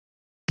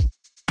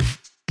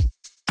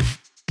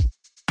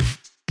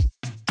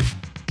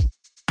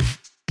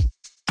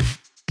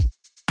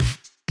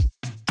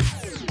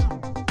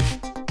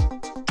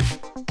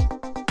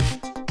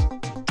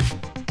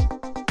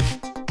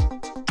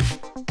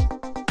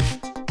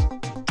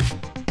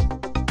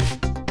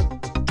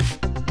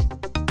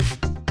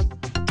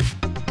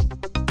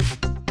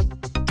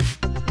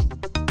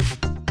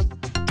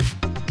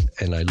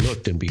I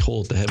looked, and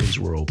behold, the heavens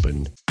were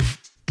opened.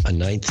 A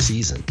ninth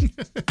season.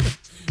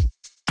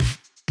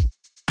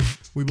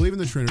 We believe in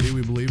the Trinity.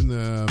 We believe in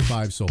the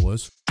five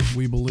solas.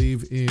 We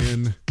believe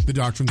in the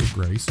doctrines of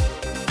grace. Man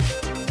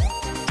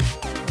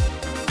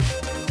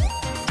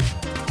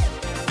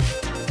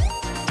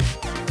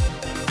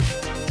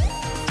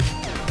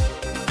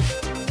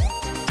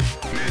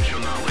shall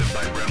not live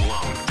by bread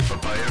alone,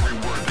 but by every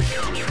word that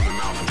comes from the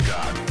mouth of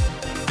God.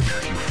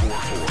 Matthew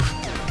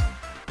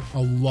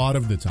 4:4. A lot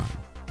of the time,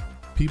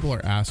 people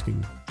are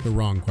asking the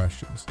wrong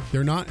questions.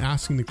 They're not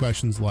asking the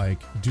questions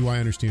like, do I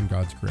understand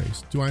God's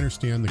grace? Do I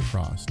understand the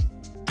cross?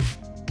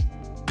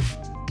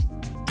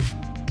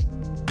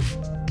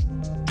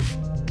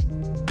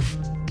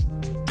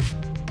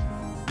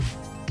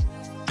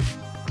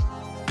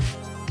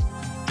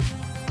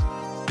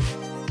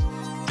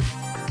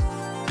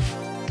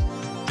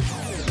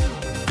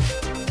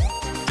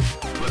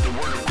 Let the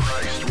word of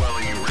Christ dwell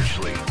in you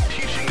richly,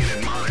 teaching and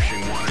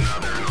admonishing one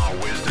another in all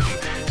wisdom,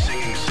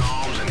 singing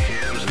psalms and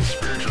hymns and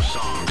spiritual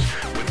songs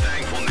with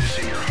thankfulness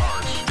in your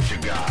hearts to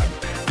God.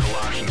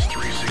 Colossians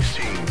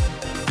 3:16.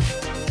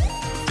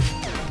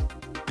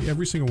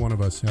 Every single one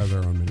of us has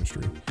our own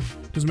ministry.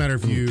 Doesn't matter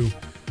if you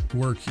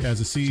work as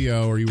a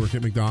CEO or you work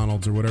at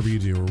McDonald's or whatever you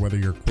do, or whether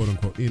you're quote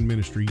unquote in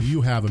ministry, you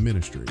have a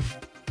ministry.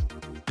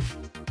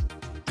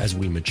 As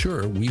we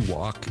mature, we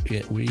walk,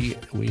 we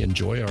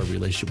enjoy our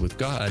relationship with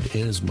God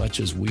in as much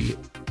as we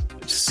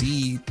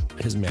see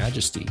his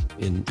majesty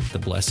in the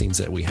blessings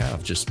that we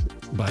have, just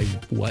by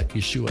what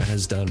Yeshua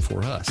has done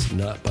for us,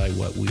 not by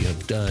what we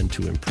have done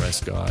to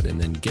impress God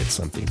and then get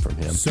something from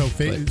him. So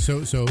faith,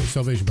 so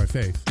salvation by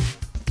faith.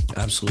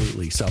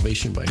 Absolutely.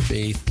 Salvation by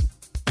faith.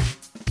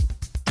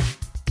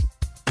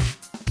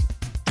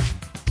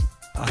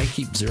 I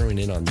keep zeroing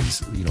in on these,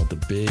 the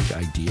big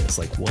ideas,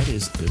 like what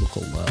is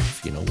biblical love?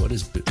 What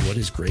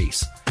is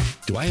grace?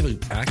 Do I have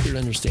an accurate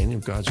understanding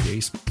of God's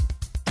grace?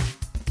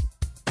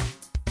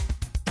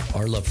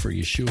 Our love for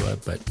Yeshua,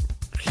 but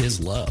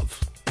his love,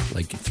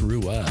 like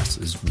through us,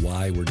 is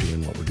why we're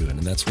doing what we're doing.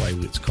 And that's why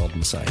it's called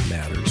Messiah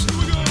Matters.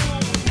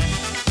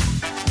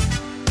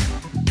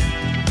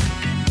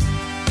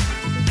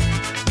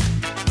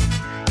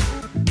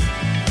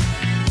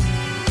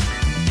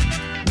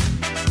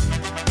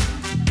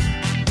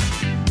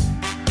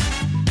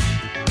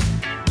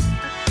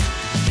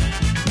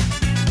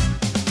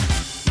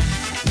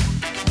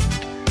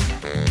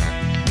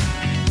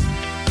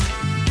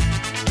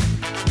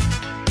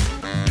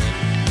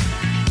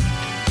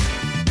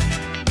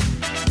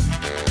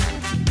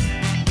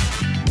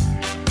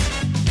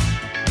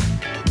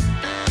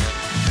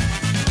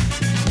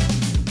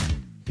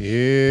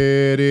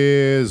 It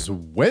is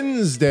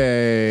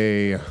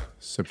Wednesday,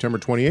 September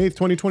 28th,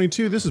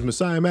 2022. This is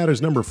Messiah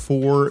Matters number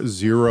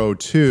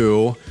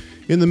 402.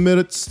 In the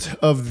midst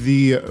of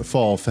the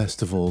fall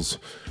festivals,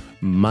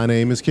 my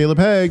name is Caleb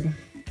Haig.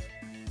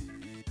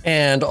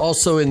 And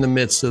also in the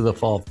midst of the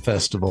fall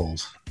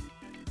festivals,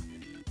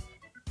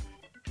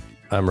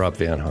 I'm Rob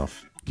Van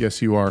Hoff.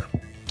 Yes, you are.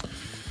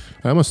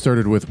 I almost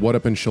started with What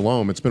Up in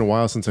Shalom. It's been a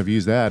while since I've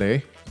used that,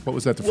 eh? What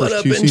was that, the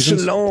first two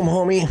seasons? What up in Shalom,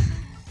 homie?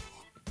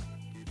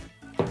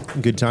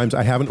 Good times.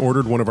 I haven't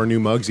ordered one of our new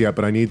mugs yet,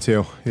 but I need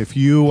to. If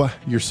you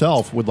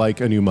yourself would like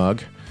a new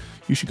mug,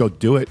 you should go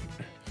do it.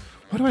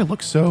 Why do I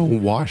look so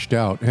washed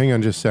out? Hang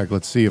on just a sec.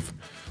 Let's see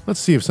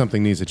if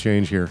something needs to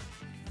change here.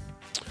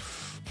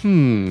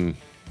 Yeah.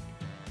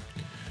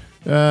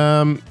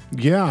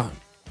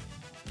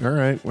 All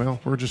right. Well,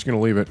 we're just going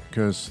to leave it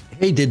because...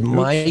 Hey, did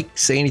Mike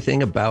say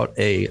anything about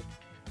a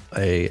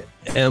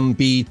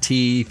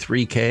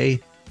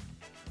MBT3K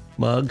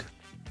mug,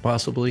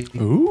 possibly?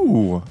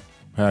 Ooh.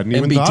 I hadn't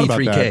even thought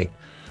about that.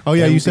 Oh,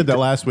 yeah, you said that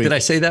last week. Did I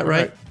say that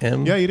right?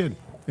 Yeah, you did.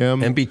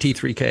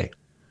 MBT3K.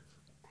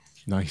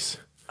 Nice.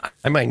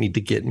 I might need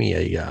to get me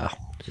a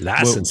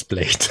license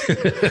plate.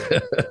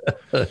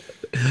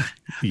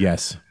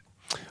 Yes.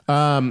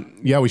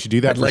 Yeah, we should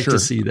do that. I'd like to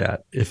see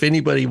that. If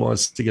anybody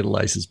wants to get a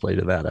license plate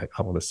of that, I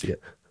want to see it.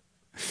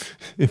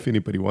 If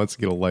anybody wants to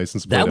get a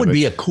license plate, that would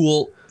be a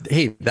cool.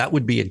 Hey, that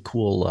would be a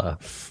cool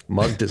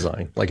mug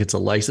design. Like it's a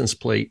license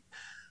plate.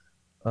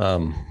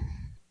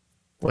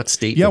 What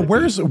state? Yeah,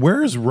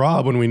 where's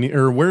Rob when we need,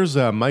 or where's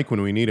Mike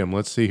when we need him?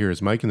 Let's see here.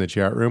 Is Mike in the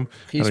chat room?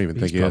 I don't even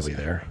think he is. He's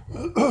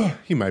probably there.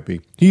 He might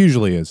be. He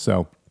usually is.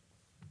 So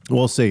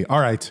we'll see.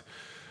 All right.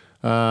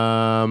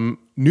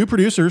 New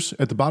producers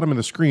at the bottom of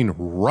the screen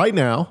right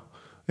now.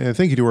 And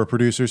thank you to our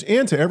producers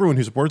and to everyone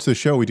who supports this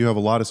show. We do have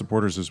a lot of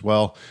supporters as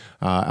well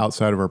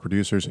outside of our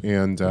producers.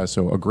 And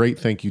so a great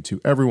thank you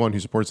to everyone who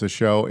supports this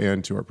show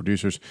and to our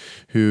producers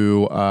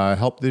who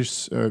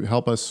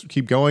help us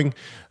keep going.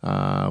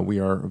 We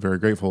are very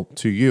grateful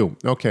to you.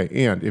 Okay,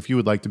 and if you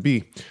would like to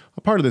be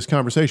a part of this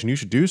conversation, you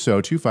should do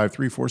so.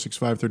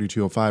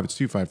 253-465-3205. It's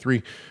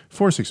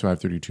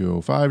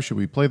 253-465-3205. Should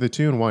we play the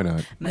tune? Why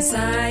not?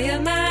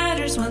 Messiah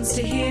Matters wants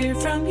to hear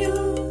from you.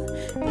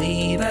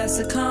 Leave us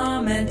a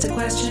comment, a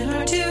question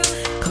or two.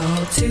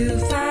 Call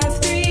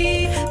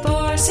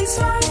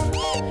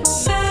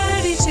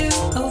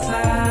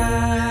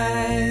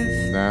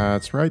 253-465-3205.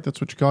 That's right. That's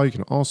what you call. You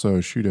can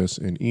also shoot us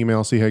an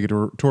email,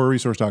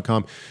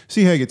 chegg@toraresource.com,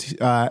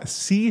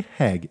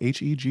 chegg,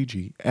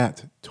 H-E-G-G,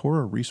 at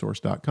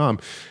toraresource.com.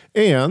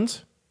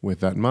 And with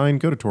that in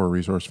mind, go to Torah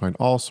Resource, find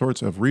all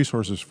sorts of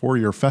resources for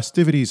your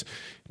festivities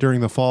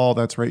during the fall.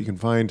 That's right. You can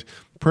find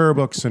prayer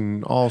books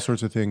and all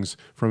sorts of things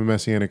from a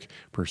Messianic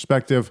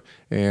perspective.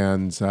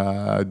 And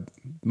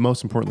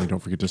most importantly,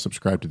 don't forget to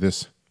subscribe to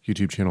this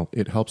YouTube channel.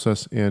 It helps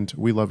us, and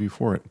we love you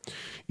for it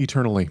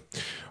eternally.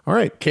 All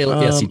right.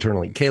 Caleb, yes,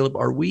 eternally. Caleb,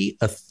 are we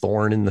a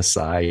thorn in the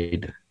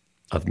side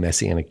of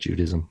Messianic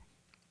Judaism?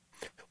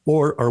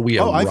 Or are we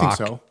a rock? I think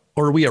so.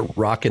 Or are we a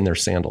rock in their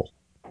sandal?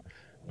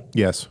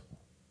 Yes.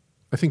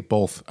 I think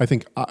both. I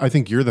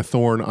think you're the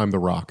thorn, I'm the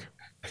rock.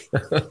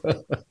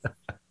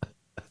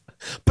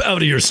 Bow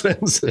to your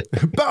sensei.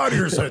 Bow to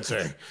your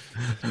sensei.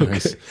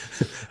 Nice.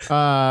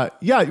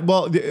 Yeah.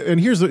 Well, and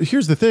here's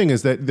the thing: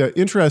 is that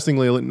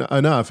interestingly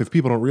enough, if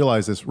people don't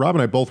realize this, Rob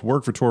and I both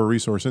work for Torah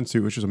Resource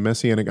Institute, which is a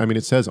Messianic. I mean,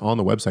 it says on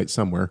the website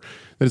somewhere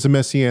that it's a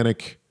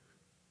Messianic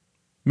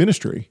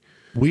ministry.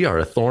 We are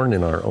a thorn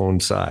in our own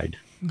side.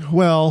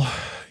 Well,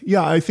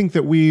 yeah, I think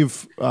that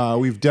we've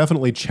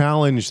definitely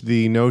challenged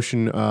the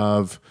notion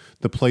of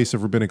the place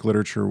of rabbinic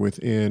literature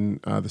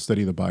within the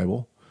study of the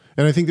Bible.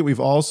 And I think that we've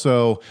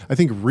also,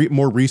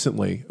 more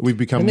recently, we've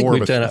become more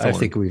of a thorn. I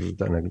think we've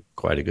done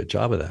quite a good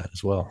job of that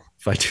as well,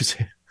 if I do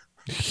say.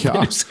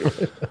 Yeah.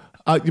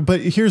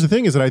 But here's the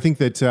thing: is that I think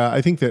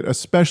that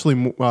especially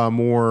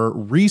more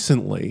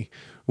recently,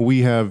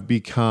 we have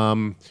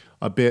become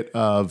a bit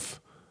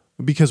of,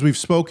 because we've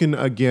spoken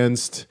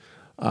against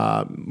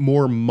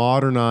more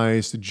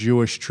modernized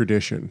Jewish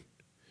tradition.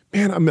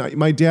 Man,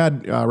 my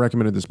dad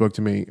recommended this book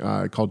to me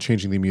called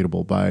 "Changing the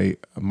Immutable" by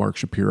Mark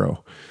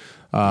Shapiro.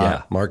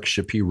 Mark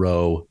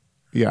Shapiro.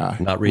 Yeah,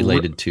 not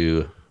related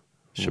to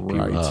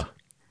Shapiro. Right.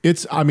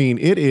 It's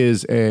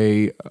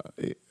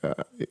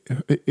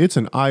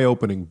an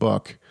eye-opening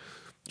book,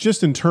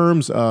 just in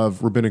terms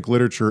of rabbinic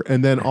literature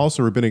and then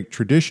also rabbinic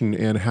tradition,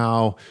 and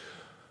how,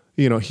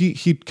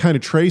 he kind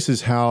of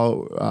traces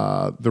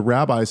how the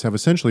rabbis have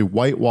essentially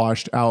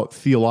whitewashed out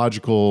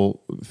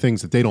theological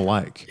things that they don't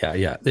like.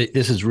 Yeah.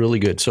 This is really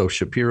good. So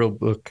Shapiro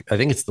book, I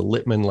think it's the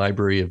Littman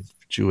Library of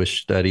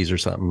Jewish Studies or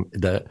something.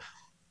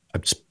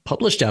 It's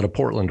published out of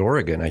Portland,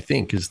 Oregon, I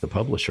think, is the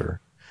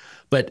publisher.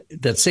 But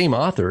that same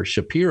author,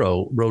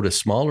 Shapiro, wrote a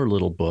smaller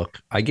little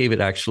book. I gave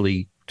it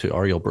actually to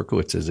Ariel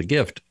Berkowitz as a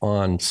gift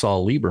on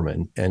Saul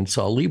Lieberman. And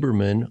Saul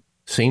Lieberman,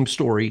 same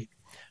story,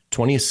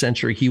 20th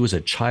century. He was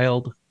a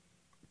child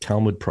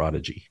Talmud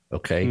prodigy,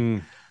 okay?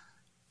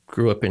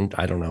 Grew up in,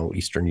 I don't know,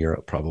 Eastern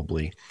Europe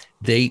probably.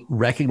 They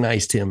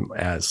recognized him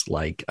as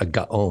like a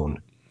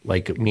gaon,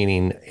 like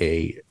meaning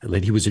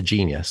that he was a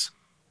genius,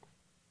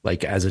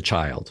 like as a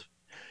child.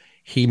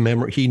 He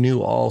knew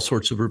all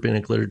sorts of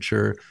rabbinic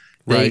literature.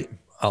 They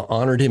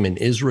honored him in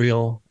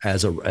Israel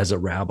as a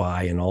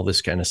rabbi and all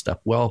this kind of stuff.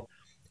 Well,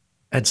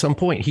 at some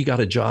point, he got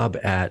a job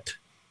at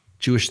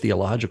Jewish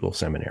Theological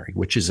Seminary,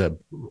 which is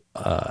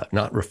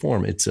not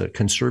reform. It's a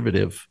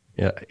conservative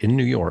in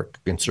New York,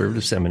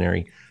 conservative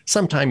seminary,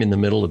 sometime in the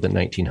middle of the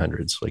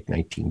 1900s, like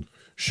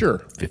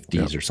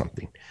 1950s or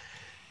something.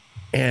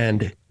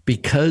 And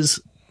because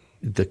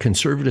the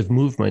conservative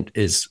movement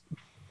is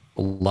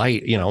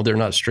light, they're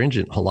not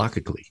stringent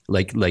halakhically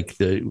like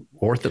the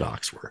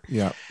Orthodox were.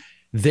 Yeah.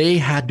 They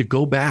had to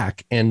go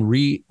back and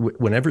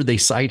whenever they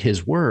cite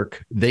his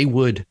work, they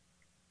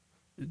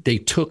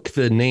took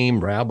the name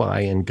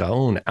rabbi and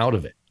gaon out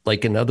of it.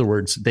 Like, in other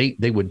words, they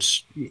would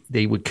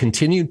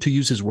continue to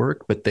use his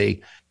work, but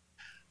they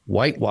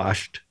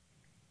whitewashed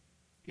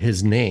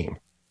his name.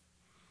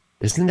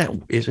 Isn't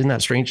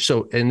that strange?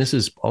 So, and this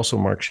is also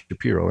Mark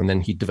Shapiro, and then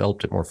he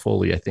developed it more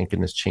fully, I think,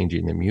 in this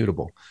Changing the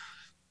Immutable,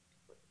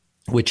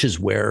 which is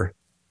where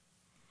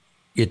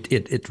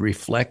it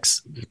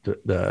reflects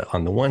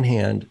on the one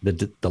hand,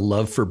 the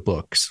love for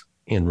books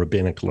in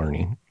rabbinic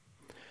learning,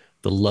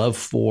 the love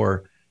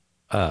for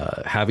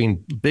having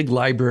big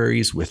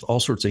libraries with all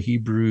sorts of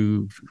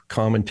Hebrew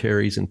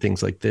commentaries and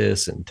things like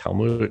this, and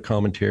Talmudic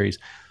commentaries.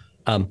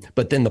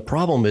 But then the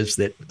problem is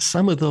that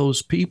some of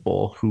those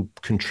people who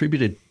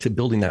contributed to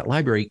building that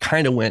library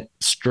kind of went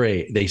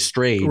stray. They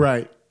strayed.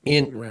 Right.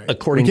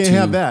 According we can't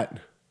have that.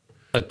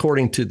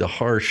 According to the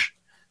harsh,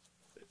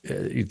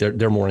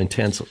 their more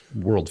intense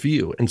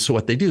worldview. And so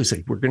what they do is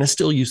say, we're going to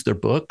still use their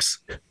books,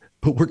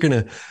 but we're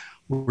going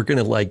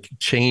to like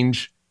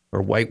change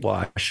or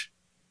whitewash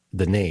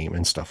the name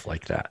and stuff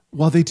like that.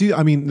 Well, they do.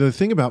 I mean, the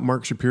thing about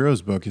Mark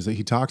Shapiro's book is that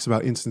he talks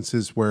about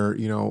instances where,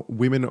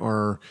 women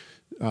are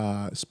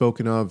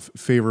spoken of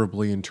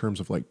favorably in terms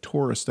of like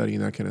Torah study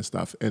and that kind of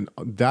stuff. And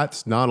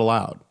that's not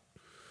allowed,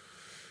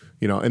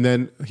 and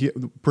then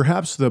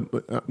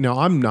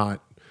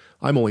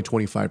I'm only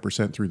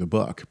 25% through the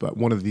book, but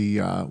one of the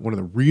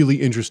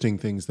really interesting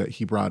things that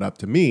he brought up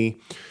to me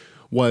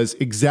was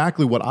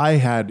exactly what I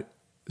had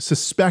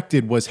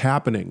suspected was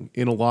happening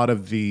in a lot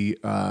of the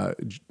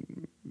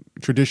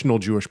traditional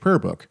Jewish prayer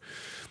book,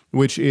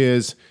 which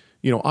is,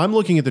 I'm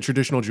looking at the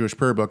traditional Jewish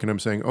prayer book and I'm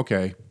saying,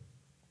 okay,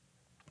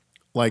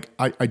 like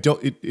I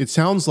don't. It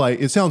sounds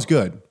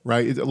good,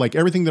 right? Like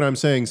everything that I'm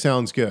saying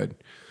sounds good,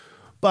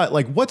 but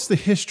like, what's the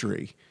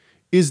history?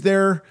 Is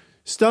there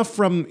stuff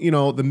from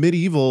the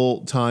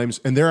medieval times,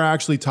 and they're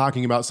actually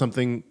talking about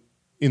something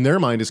in their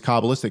mind is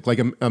Kabbalistic, like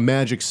a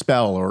magic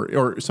spell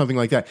or something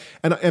like that.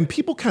 And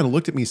people kind of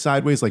looked at me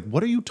sideways, like,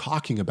 what are you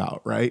talking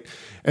about, right?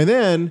 And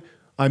then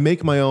I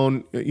make my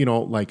own,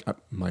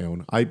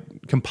 I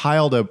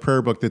compiled a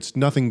prayer book that's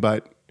nothing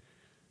but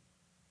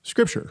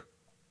scripture.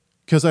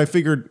 Because I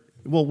figured,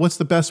 well, what's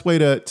the best way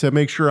to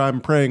make sure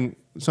I'm praying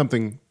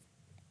something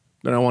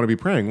that I want to be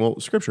praying? Well,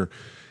 scripture.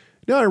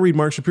 Now I read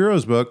Mark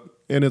Shapiro's book,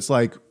 and it's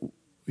like,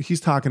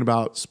 he's talking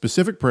about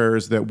specific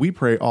prayers that we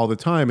pray all the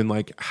time, and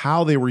like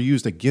how they were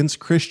used against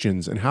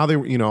Christians and how they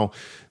were,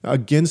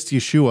 against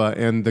Yeshua,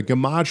 and the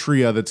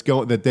gematria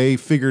that they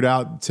figured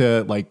out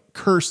to like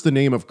curse the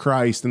name of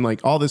Christ, and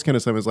like all this kind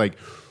of stuff is like,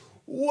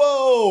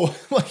 whoa,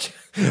 like,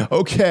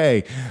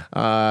 okay.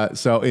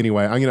 So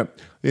anyway,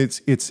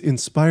 it's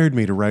inspired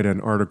me to write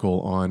an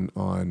article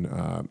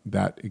on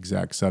that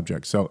exact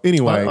subject. So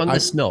anyway, on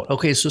this note,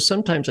 okay. So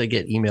sometimes I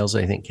get emails.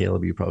 I think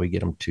Caleb, you probably get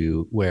them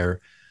too,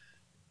 where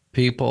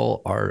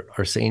people are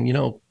saying,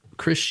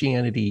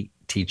 Christianity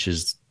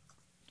teaches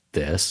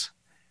this.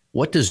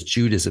 What does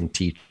Judaism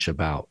teach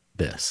about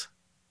this?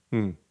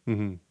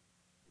 Mm-hmm.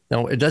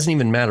 Now, it doesn't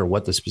even matter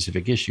what the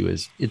specific issue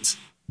is.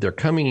 They're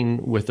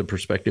coming with the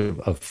perspective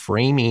of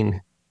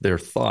framing their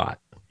thought.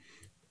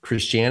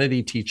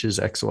 Christianity teaches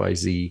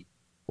XYZ,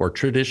 or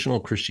traditional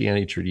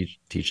Christianity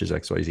teaches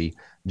XYZ.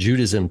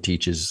 Judaism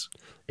teaches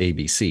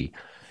ABC.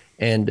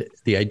 And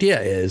the idea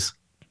is,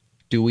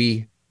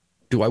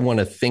 do I want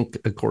to think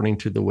according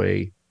to the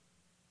way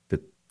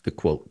that the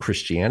quote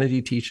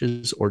Christianity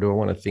teaches, or do I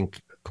want to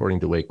think according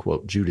to the way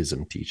quote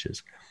Judaism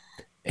teaches?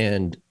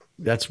 And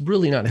that's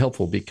really not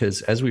helpful,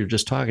 because as we were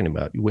just talking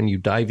about, when you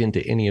dive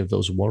into any of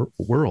those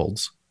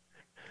worlds,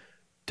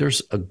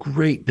 there's a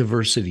great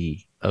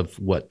diversity of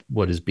what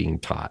is being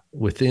taught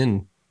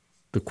within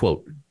the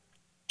quote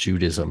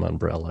Judaism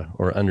umbrella,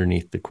 or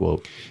underneath the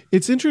quote.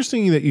 It's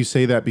interesting that you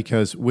say that,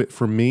 because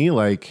for me,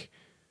 like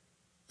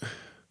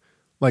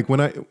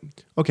when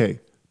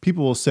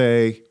people will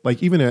say,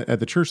 like, even at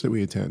the church that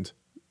we attend,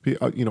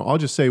 I'll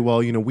just say, well,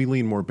 we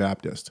lean more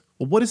Baptist.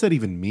 Well, what does that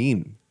even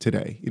mean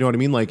today? You know what I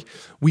mean? Like,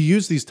 we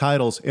use these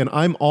titles, and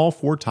I'm all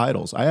for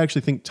titles. I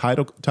actually think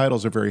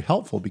titles are very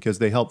helpful, because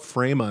they help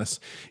frame us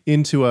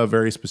into a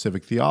very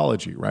specific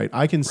theology, right?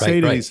 I can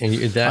say to these, and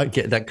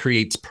that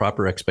creates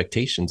proper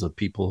expectations of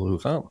people who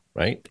come,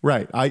 right?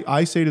 Right.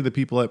 I say to the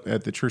people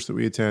at the church that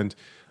we attend,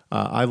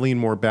 I lean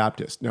more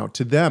Baptist. Now,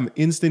 to them,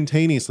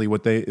 instantaneously,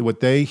 what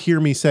they hear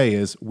me say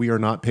is, we are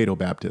not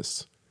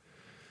Paedo-Baptists.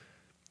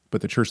 But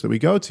the church that we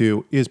go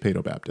to is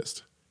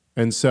Paedo-Baptist.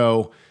 And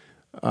so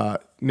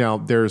now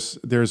there's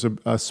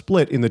a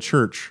split in the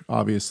church,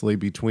 obviously,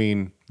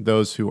 between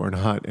those who are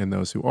not and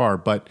those who are.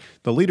 But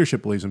the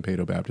leadership believes in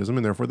Paedo-Baptism,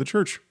 and therefore the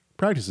church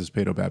practices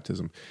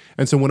Paedo-Baptism.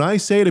 And so when I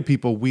say to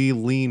people, we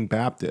lean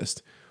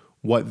Baptist,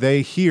 what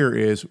they hear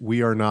is,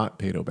 we are not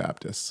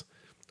Paedo-Baptists.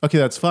 Okay,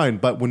 that's fine.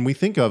 But when we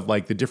think of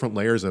like the different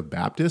layers of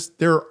Baptists,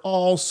 there are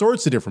all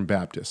sorts of different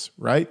Baptists,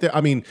 right?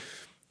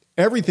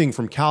 Everything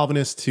from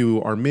Calvinist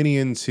to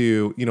Arminian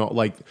to,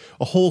 like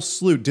a whole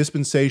slew,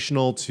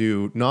 dispensational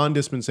to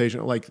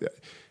non-dispensational, like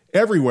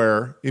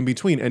everywhere in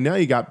between. And now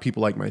you got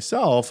people like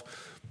myself,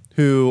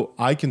 who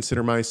I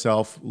consider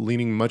myself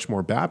leaning much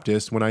more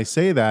Baptist. When I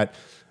say that,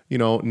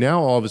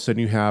 now all of a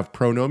sudden you have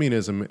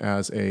pronomianism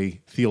as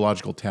a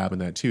theological tab in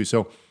that too.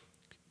 So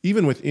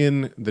even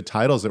within the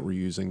titles that we're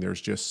using,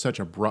 there's just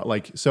such a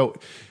broad, so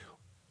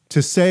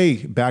to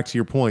say, back to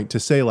your point, to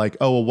say like,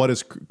 oh, well, what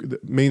does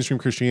mainstream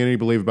Christianity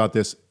believe about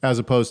this, as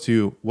opposed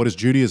to what does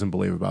Judaism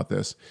believe about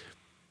this?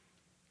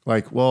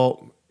 Like,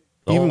 well,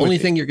 the only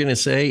thing you're going to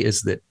say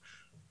is that,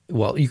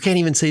 well, you can't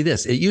even say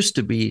this. It used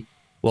to be,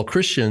 well,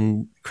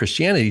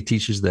 Christianity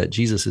teaches that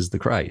Jesus is the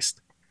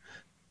Christ.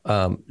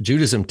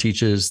 Judaism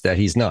teaches that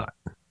he's not,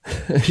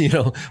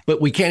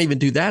 but we can't even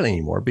do that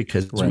anymore,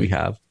 because we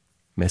have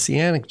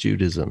Messianic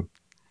Judaism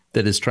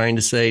that is trying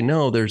to say,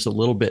 no, there's a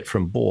little bit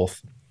from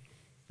both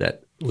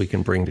that we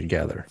can bring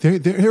together.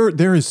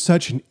 There is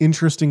such an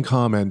interesting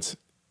comment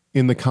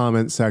in the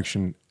comment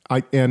section.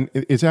 And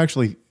it's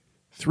actually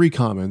 3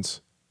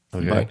 comments.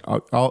 Okay.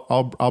 But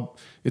I'll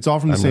it's all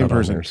from the same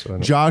person. There,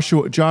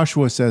 so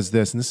Joshua says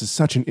this, and this is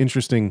such an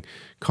interesting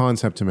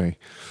concept to me.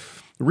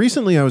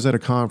 Recently, I was at a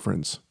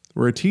conference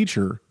where a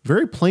teacher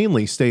very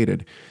plainly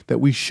stated that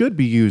we should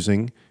be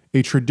using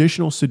a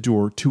traditional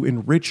Siddur to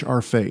enrich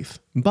our faith.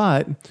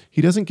 But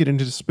he doesn't get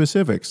into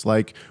specifics,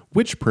 like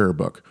which prayer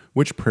book,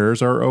 which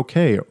prayers are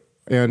okay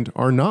and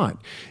are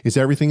not. Is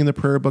everything in the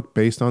prayer book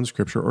based on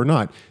scripture or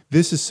not?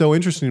 This is so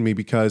interesting to me,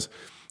 because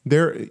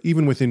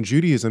even within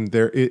Judaism,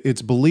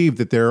 it's believed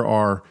that there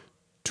are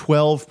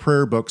 12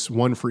 prayer books,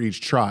 one for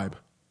each tribe.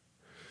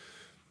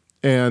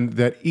 And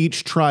that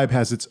each tribe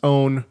has its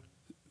own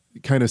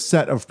kind of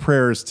set of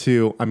prayers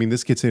to,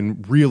 this gets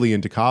in really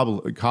into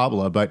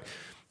Kabbalah, but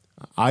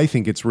I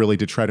think it's really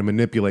to try to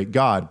manipulate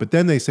God. But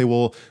then they say,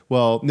 well,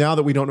 now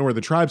that we don't know where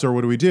the tribes are,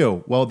 what do we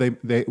do? Well,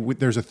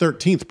 there's a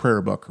 13th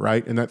prayer book,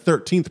 right? And that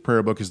 13th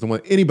prayer book is the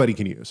one anybody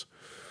can use.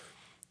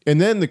 And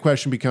then the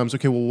question becomes,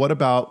 okay, well, what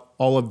about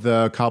all of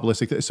the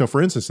Kabbalistic? So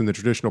for instance, in the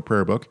traditional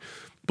prayer book,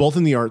 both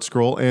in the Art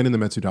Scroll and in the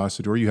Metsudah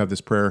Siddur, you have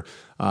this prayer,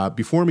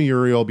 before me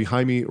Uriel,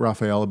 behind me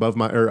Raphael, above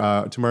my,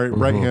 to my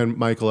right hand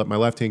Michael, at my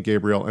left hand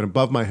Gabriel, and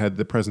above my head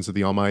the presence of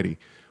the Almighty.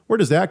 Where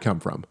does that come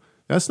from?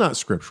 That's not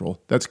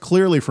scriptural. That's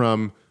clearly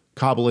from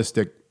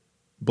Kabbalistic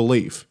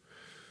belief.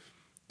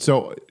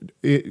 So,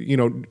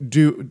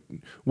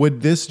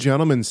 would this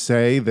gentleman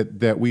say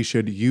that we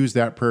should use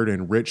that prayer to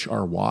enrich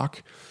our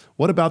walk?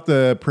 What about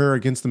the prayer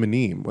against the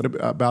Manim? What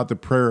about the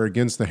prayer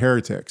against the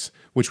heretics,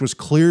 which was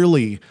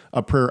clearly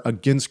a prayer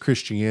against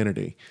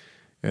Christianity?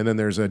 And then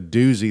there's a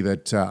doozy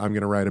that I'm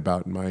going to write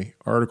about in my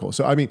article.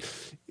 So, I mean,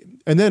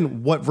 and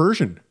then what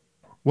version?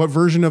 What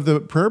version of the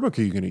prayer book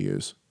are you going to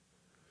use?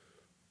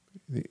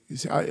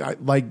 I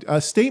like a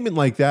statement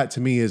like that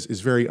to me is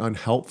very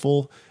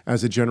unhelpful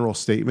as a general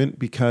statement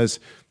because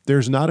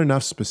there's not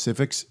enough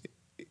specifics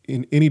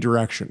in any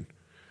direction.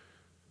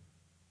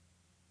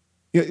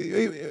 Yeah,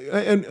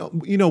 and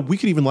we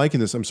could even liken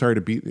this. I'm sorry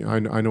to beat. I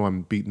know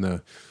I'm beating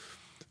the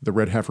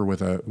red heifer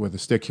with a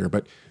stick here,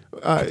 but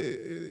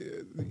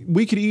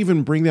we could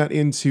even bring that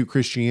into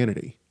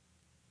Christianity.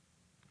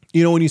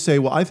 When you say,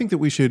 "Well, I think that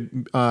we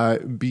should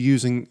be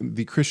using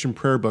the Christian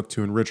prayer book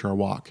to enrich our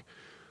walk."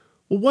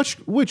 Well,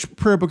 which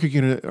prayer book are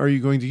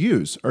you going to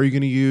use? Are you going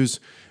to use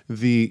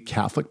the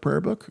Catholic prayer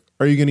book?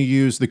 Are you going to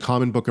use the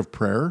Common Book of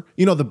Prayer?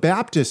 The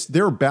Baptists.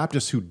 There are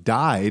Baptists who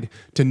died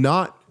to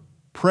not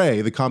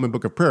pray the Common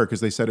Book of Prayer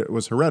because they said it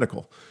was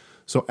heretical.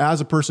 So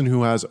as a person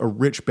who has a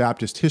rich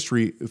Baptist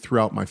history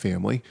throughout my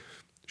family,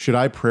 should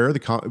I pray the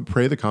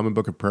Common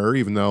Book of Prayer,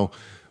 even though,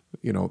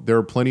 there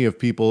are plenty of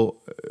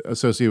people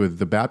associated with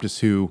the Baptists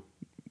who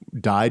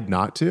died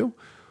not to?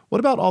 What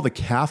about all the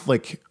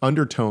Catholic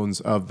undertones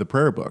of the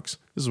prayer books?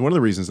 This is one of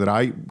the reasons that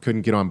I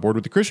couldn't get on board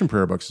with the Christian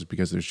prayer books is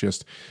because there's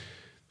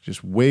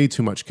just way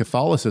too much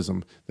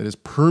Catholicism that has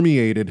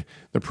permeated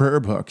the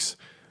prayer books.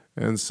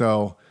 And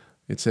so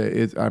it's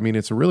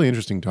a really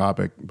interesting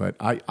topic, but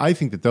I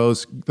think that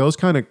those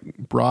kind of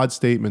broad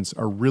statements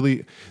are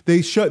really,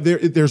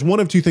 there's one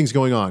of two things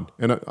going on,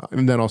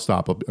 and then I'll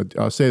stop.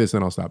 I'll say this,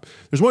 then I'll stop.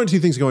 There's one of two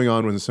things going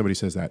on when somebody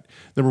says that.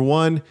 Number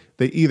one,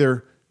 they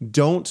either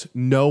don't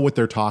know what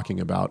they're talking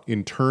about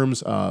in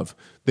terms of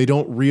they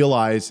don't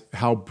realize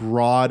how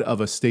broad of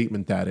a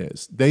statement that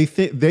is. They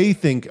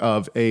think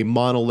of a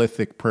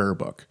monolithic prayer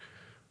book,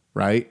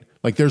 right?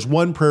 Like there's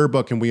one prayer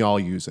book and we all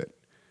use it.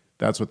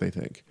 That's what they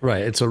think.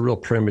 Right. It's a real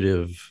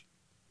primitive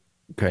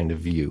kind of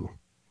view.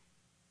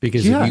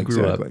 Because if you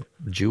grew up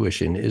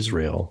Jewish in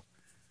Israel,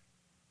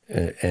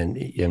 and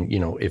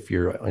if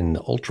you're in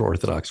the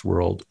ultra-Orthodox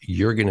world,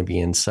 you're going to be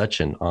in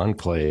such an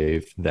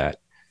enclave that,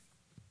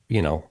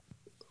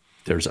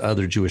 there's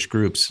other Jewish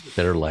groups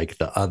that are like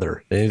the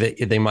other.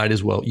 They might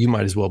as well, you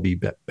might as well be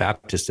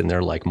Baptist and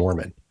they're like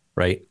Mormon,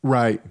 right?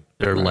 Right.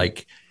 They're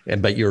like,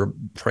 but you're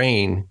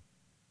praying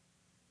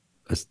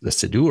the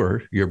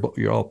Siddur, you're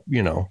all,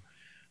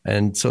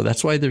 and so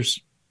that's why there's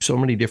so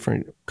many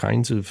different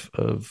kinds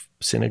of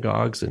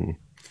synagogues and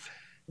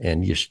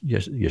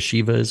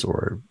yeshivas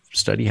or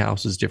study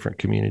houses, different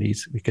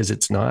communities, because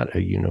it's not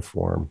a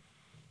uniform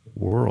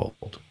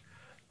world.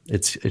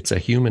 It's a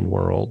human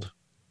world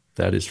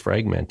that is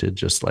fragmented,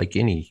 just like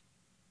any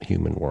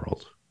human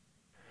world.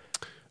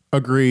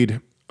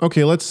 Agreed.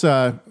 Okay, let's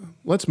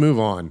move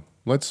on.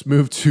 Let's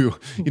move to,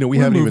 we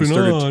haven't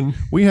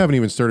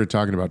even started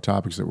talking about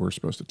topics that we're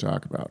supposed to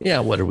talk about.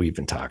 Yeah, what are we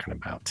even talking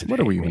about today? What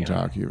are we even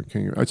talking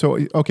about? So,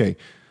 okay,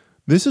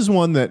 this is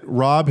one that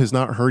Rob has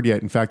not heard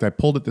yet. In fact, I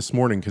pulled it this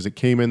morning because it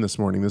came in this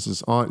morning. This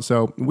is on.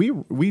 So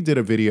we did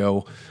a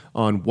video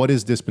on what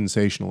is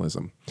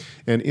dispensationalism.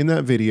 And in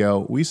that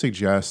video, we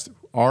suggest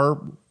our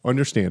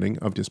understanding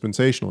of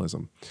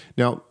dispensationalism.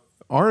 Now,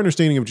 our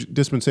understanding of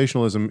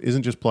dispensationalism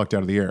isn't just plucked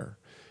out of the air.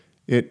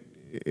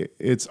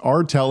 It's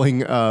our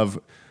telling of,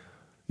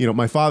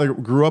 my father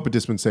grew up a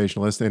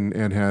dispensationalist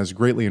and has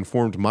greatly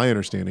informed my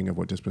understanding of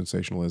what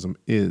dispensationalism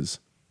is.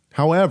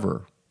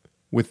 However,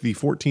 with the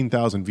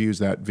 14,000 views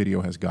that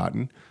video has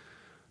gotten,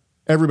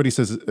 everybody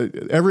says,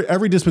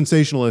 every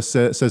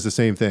dispensationalist says the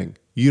same thing.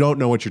 You don't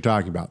know what you're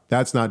talking about.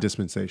 That's not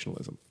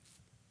dispensationalism.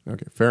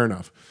 Okay, fair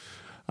enough.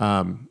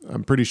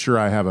 I'm pretty sure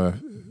I have a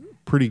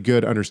pretty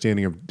good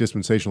understanding of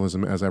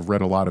dispensationalism as I've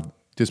read a lot of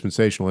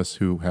dispensationalists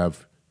who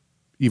have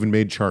even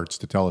made charts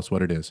to tell us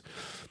what it is.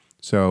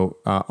 So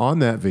on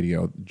that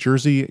video,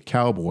 Jersey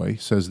Cowboy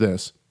says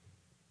this: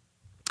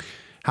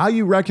 how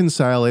you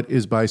reconcile it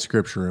is by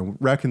scripture. And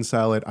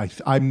reconcile it,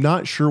 I'm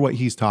not sure what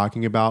he's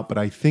talking about, but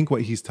I think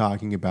what he's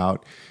talking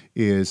about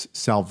is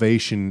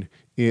salvation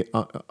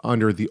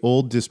under the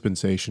old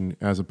dispensation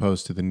as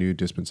opposed to the new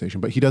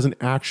dispensation. But he doesn't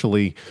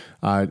actually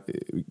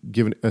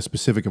give a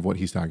specific of what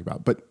he's talking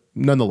about. But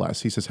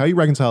nonetheless, he says, how you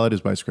reconcile it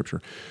is by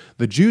scripture.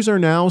 The Jews are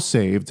now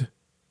saved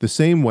the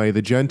same way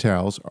the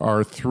Gentiles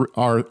are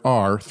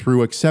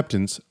through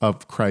acceptance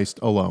of Christ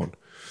alone.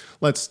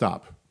 Let's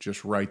stop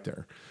just right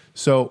there.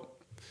 So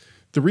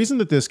the reason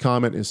that this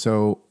comment is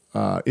so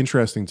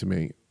interesting to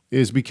me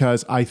is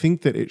because I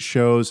think that it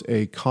shows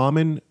a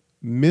common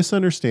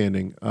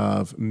misunderstanding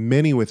of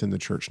many within the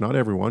church, not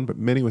everyone, but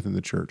many within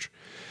the church.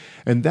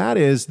 And that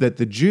is that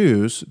the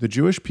Jews, the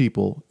Jewish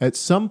people, at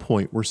some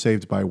point were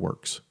saved by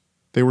works.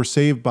 They were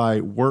saved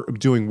by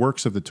doing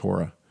works of the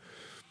Torah.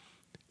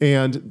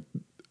 And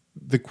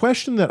the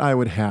question that I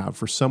would have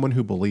for someone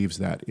who believes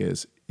that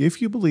is,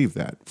 if you believe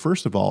that,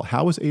 first of all,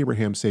 how was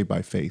Abraham saved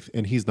by faith?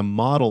 And he's the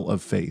model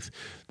of faith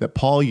that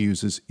Paul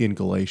uses in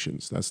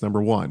Galatians. That's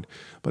number one.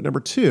 But number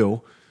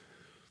two,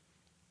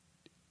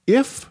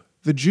 if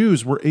the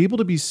Jews were able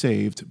to be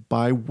saved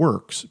by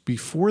works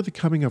before the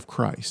coming of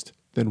Christ,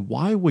 then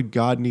why would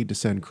God need to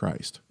send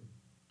Christ?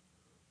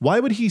 Why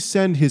would he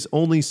send his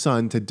only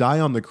son to die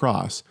on the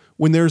cross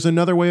when there's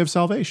another way of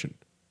salvation?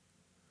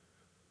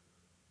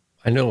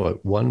 I know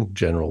one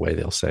general way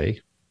they'll say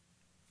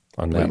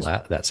on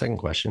that second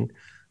question.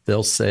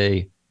 They'll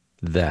say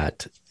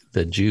that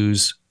the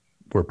Jews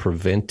were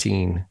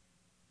preventing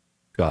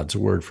God's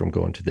word from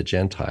going to the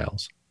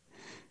Gentiles.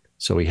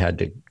 So he had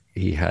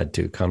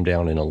to come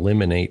down and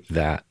eliminate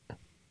that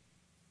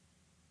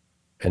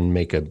and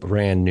make a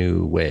brand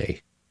new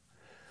way.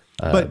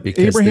 But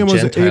because Abraham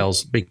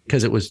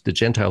because it was the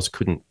Gentiles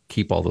couldn't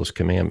keep all those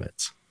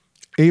commandments.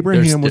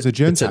 Abraham was a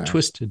Gentile. It's a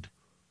twisted.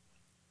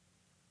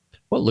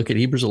 Well, look at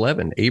Hebrews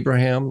 11.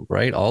 Abraham,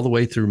 right, all the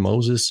way through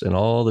Moses and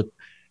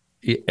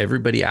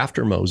everybody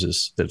after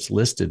Moses that's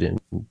listed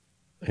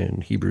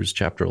in Hebrews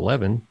chapter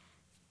 11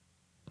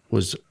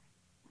 was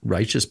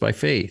righteous by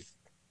faith,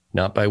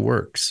 not by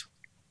works.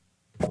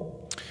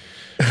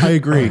 I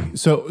agree.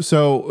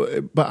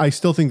 But I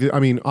still think that, I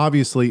mean,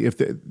 obviously,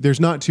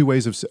 there's not two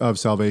ways of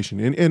salvation.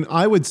 And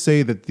I would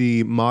say that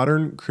the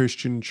modern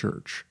Christian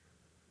church,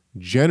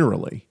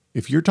 generally,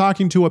 if you're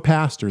talking to a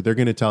pastor, they're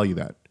going to tell you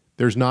that.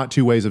 There's not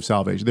two ways of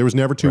salvation. There was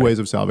never two ways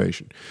of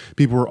salvation.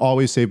 People were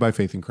always saved by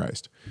faith in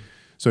Christ.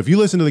 So if you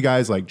listen to the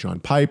guys like John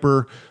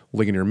Piper,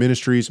 Ligonier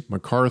Ministries,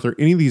 MacArthur,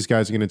 any of these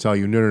guys are going to tell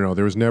you, no,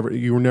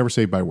 you were never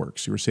saved by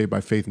works. You were saved by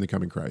faith in the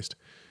coming Christ.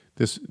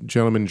 This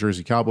gentleman,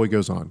 Jersey Cowboy,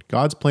 goes on.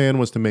 God's plan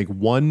was to make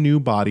one new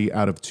body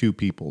out of two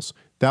peoples.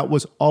 That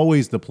was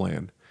always the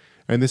plan.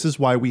 And this is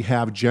why we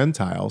have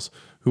Gentiles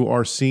who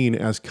are seen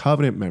as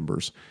covenant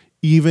members,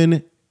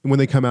 even when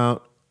they come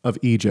out of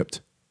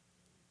Egypt.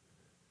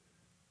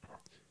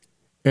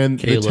 And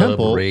Caleb, the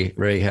temple,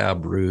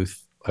 Rahab,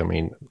 Ruth, I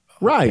mean,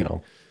 right. You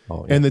know,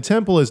 And the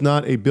temple is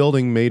not a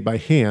building made by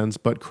hands,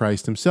 but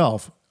Christ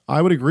himself.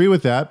 I would agree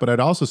with that, but I'd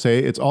also say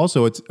it's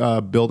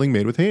a building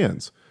made with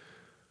hands,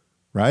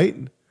 right?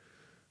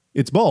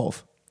 It's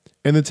both.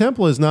 And the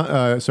temple is not,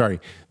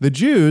 the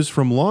Jews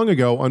from long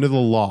ago under the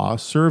law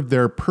served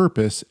their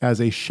purpose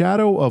as a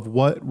shadow of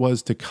what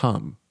was to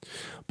come.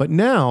 But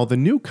now the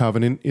new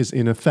covenant is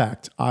in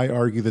effect. I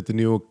argue that the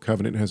new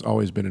covenant has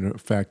always been in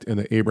effect and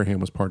that Abraham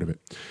was part of it.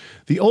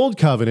 The old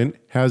covenant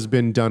has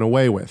been done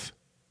away with.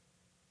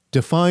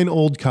 Define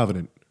old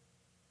covenant.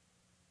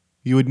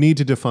 You would need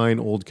to define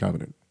old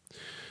covenant.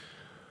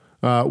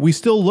 We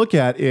still look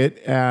at it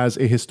as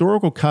a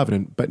historical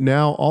covenant, but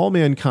now all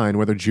mankind,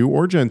 whether Jew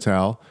or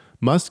Gentile,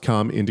 must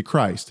come into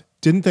Christ.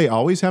 Didn't they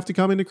always have to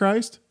come into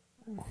Christ?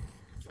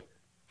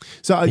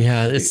 So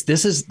yeah,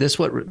 this is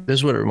what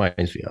it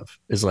reminds me of.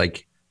 Is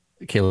like,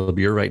 Caleb,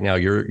 you're right now,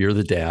 you're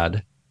the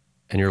dad,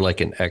 and you're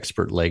like an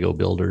expert Lego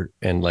builder,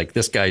 and like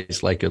this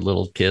guy's like a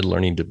little kid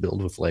learning to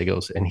build with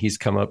Legos, and he's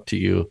come up to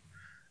you,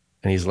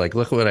 and he's like,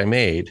 "Look what I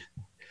made,"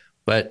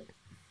 but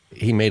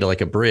he made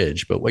like a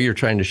bridge. But what you're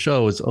trying to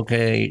show is,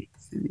 okay,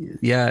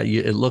 yeah,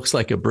 it looks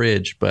like a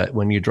bridge, but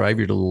when you drive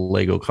your little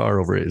Lego car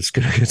over it, it's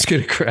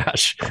gonna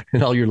crash,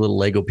 and all your little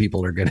Lego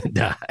people are gonna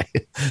die.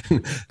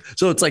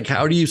 So it's like,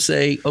 how do you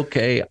say,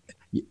 okay?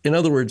 In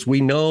other words,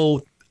 we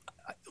know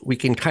we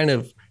can kind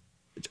of,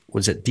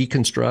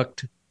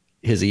 deconstruct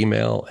his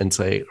email and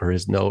say, or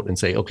his note and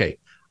say, okay,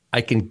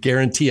 I can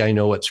guarantee I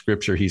know what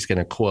scripture he's going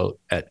to quote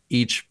at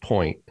each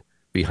point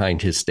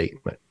behind his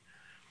statement.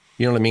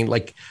 You know what I mean?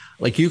 Like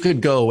you could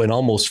go and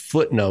almost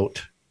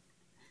footnote,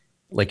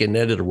 like an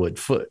editor would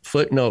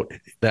footnote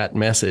that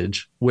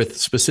message with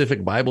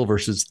specific Bible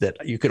verses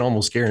that you can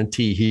almost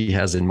guarantee he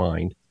has in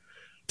mind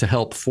to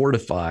help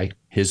fortify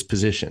his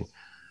position.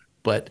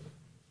 But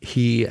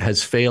he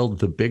has failed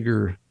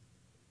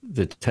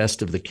the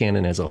test of the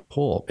canon as a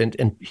whole.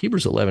 And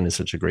Hebrews 11 is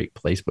such a great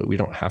place, but we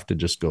don't have to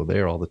just go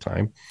there all the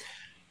time.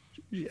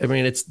 I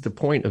mean, it's the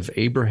point of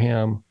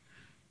Abraham.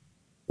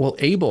 Well,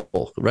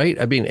 Abel,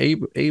 right? I mean,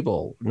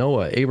 Abel,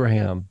 Noah,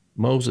 Abraham,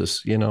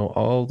 Moses,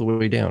 all the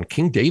way down.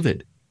 King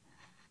David,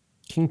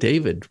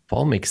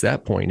 Paul makes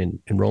that point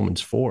in Romans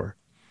 4.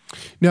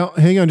 Now,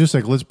 hang on just a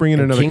second. Let's bring in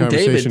another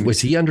conversation. David,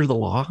 was he under the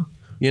law?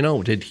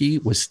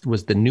 Was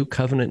the new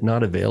covenant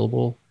not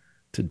available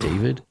to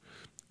David?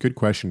 Good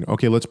question.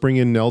 Okay, let's bring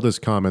in Nelda's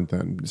comment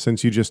then,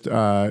 since you just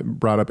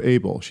brought up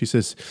Abel. She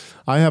says,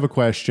 I have a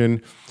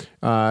question.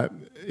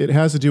 It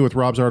has to do with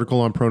Rob's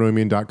article on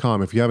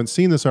pronomian.com. If you haven't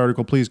seen this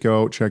article, please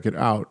go check it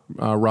out.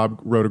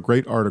 Rob wrote a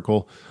great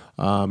article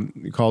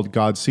called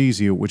God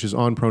Sees You, which is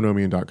on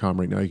pronomian.com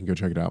right now. You can go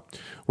check it out,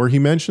 where he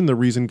mentioned the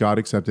reason God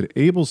accepted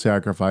Abel's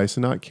sacrifice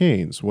and not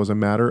Cain's was a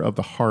matter of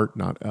the heart,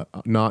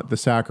 not the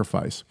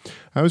sacrifice.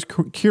 I was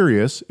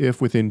curious if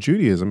within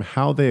Judaism,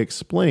 how they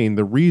explain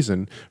the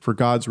reason for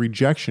God's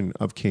rejection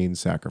of Cain's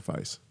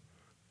sacrifice.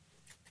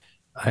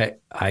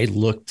 I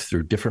looked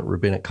through different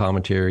rabbinic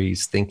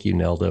commentaries. Thank you,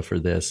 Nelda, for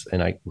this.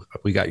 And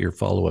we got your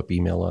follow-up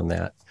email on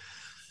that.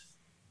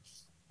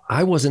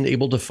 I wasn't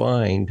able to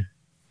find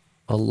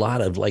a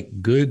lot of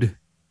good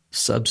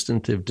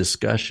substantive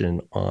discussion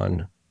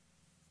on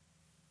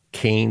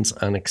Cain's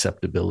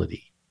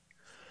unacceptability.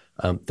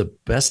 The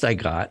best I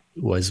got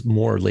was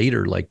more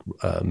later,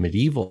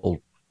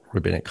 medieval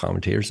rabbinic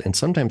commentators. And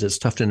sometimes it's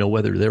tough to know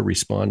whether they're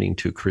responding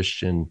to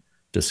Christian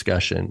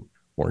discussion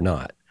or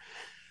not.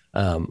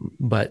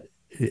 But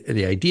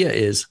the idea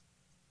is,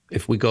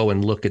 if we go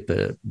and look at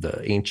the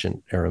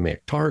ancient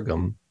Aramaic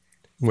Targum,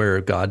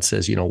 where God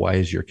says, why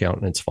is your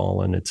countenance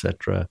fallen,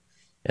 etc.,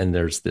 and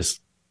there's this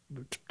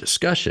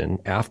discussion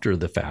after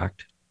the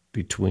fact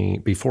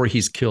before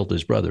he's killed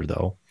his brother,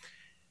 though.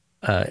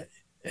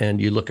 And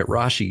you look at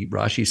Rashi.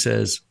 Rashi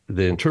says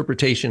the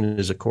interpretation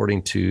is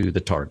according to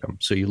the Targum.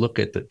 So you look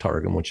at the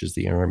Targum, which is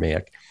the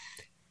Aramaic,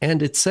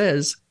 and it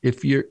says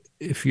if you're,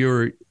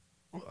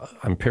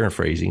 I'm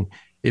paraphrasing,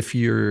 if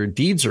your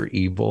deeds are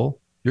evil,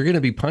 you're going to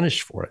be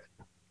punished for it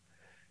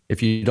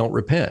if you don't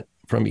repent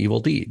from evil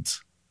deeds,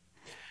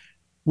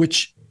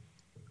 which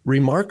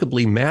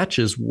remarkably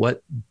matches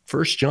what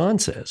 1 John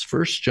says.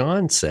 1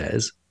 John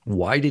says,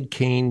 why did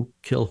Cain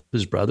kill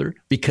his brother?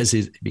 Because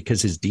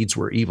his deeds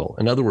were evil.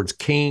 In other words,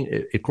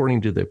 Cain,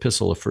 according to the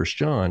epistle of 1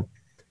 John,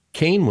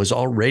 Cain was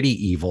already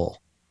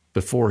evil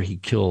before he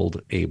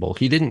killed Abel.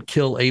 He didn't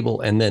kill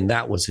Abel and then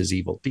that was his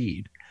evil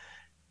deed.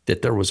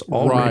 That there was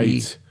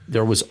already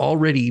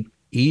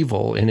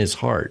evil in his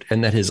heart,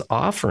 and that his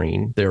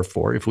offering,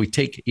 therefore, if we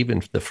take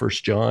even the 1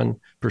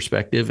 John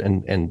perspective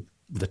and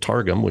the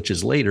Targum, which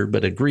is later,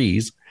 but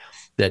agrees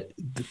that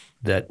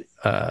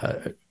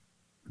the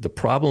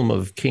problem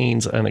of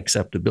Cain's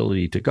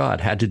unacceptability to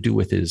God had to do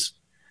with his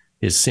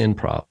sin,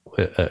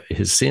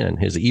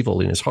 his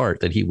evil in his heart,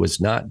 that he was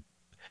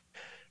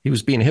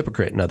being a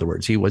hypocrite. In other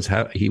words, he was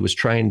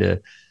trying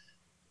to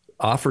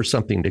offer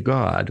something to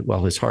God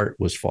while his heart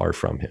was far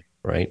from him.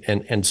 Right.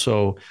 And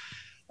so,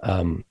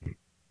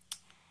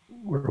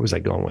 where was I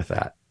going with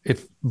that?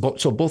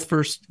 Both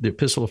the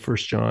epistle of 1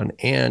 John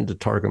and the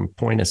Targum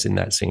point us in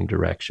that same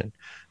direction,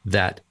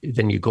 that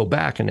then you go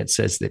back and it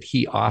says that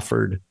he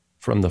offered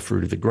from the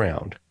fruit of the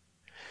ground.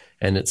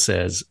 And it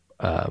says,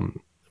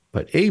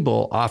 but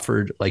Abel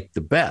offered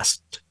the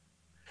best.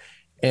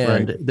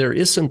 And right. There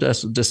is some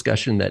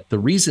discussion that the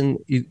reason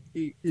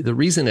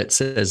it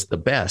says the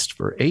best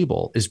for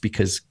Abel is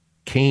because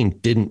Cain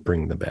didn't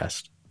bring the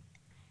best.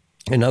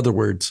 In other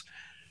words,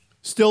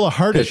 still a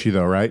heart issue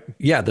though, right?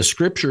 Yeah. The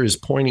scripture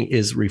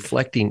is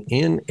reflecting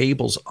in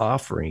Abel's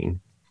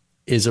offering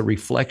is a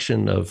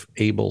reflection of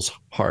Abel's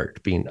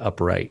heart being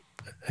upright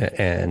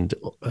and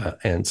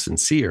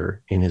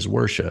sincere in his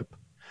worship.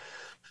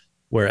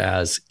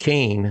 Whereas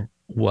Cain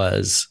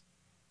was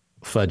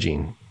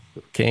fudging.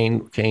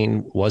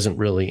 Cain wasn't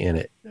really in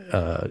it.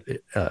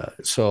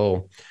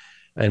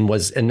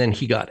 And then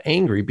he got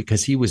angry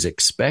because he was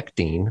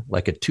expecting,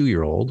 like a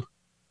 2-year-old,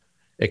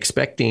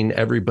 expecting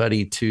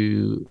everybody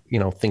to,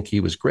 think he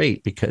was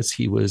great because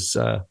he was,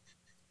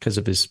 because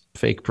of his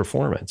fake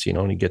performance,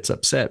 and he gets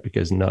upset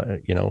because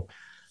no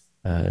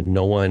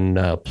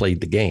one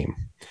played the game.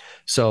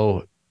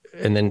 So,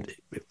 and then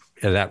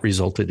that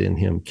resulted in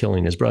him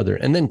killing his brother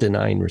and then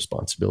denying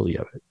responsibility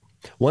of it.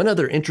 One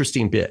other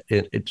interesting bit,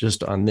 it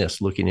just on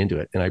this, looking into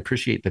it, and I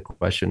appreciate the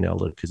question,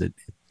 Nelda, because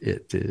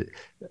it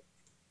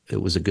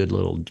was a good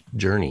little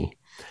journey,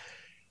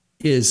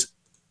 is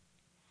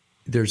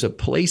there's a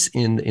place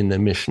in the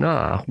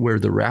Mishnah where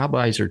the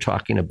rabbis are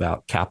talking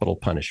about capital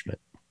punishment.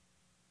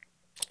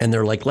 And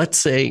they're like, let's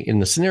say, in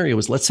the scenario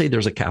is, let's say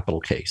there's a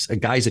capital case, a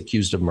guy's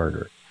accused of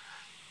murder.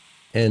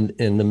 And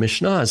the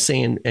Mishnah is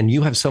saying, and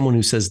you have someone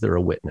who says they're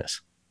a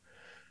witness.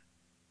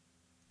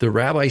 The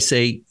rabbis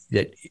say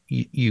that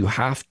you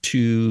have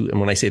to, and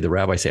when I say the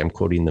rabbis say, I'm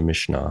quoting the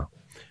Mishnah.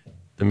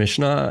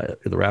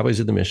 The rabbis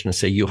of the Mishnah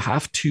say you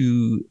have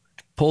to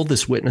pull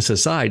this witness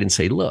aside and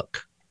say,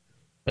 look,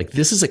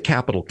 this is a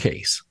capital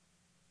case.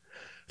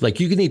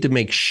 You need to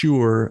make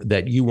sure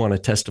that you want to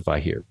testify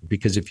here,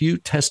 because if you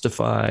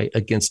testify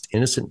against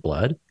innocent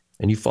blood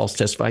and you false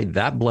testify,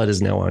 that blood is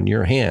now on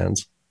your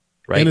hands.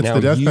 Right. And it's now,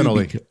 the death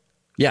penalty.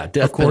 Death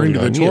according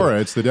penalty to the Torah,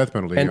 it's the death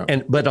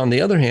penalty. But on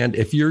the other hand,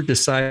 if you're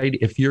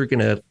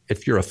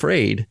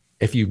afraid,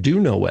 if you do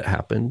know what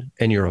happened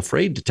and you're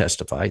afraid to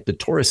testify, the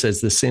Torah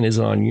says the sin is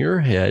on your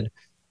head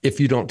if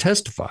you don't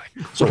testify.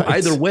 So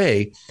Either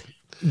way,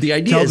 the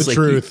idea Tell is the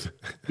truth.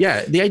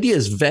 The idea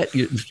is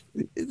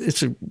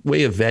it's a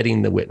way of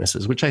vetting the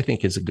witnesses, which I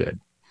think is good.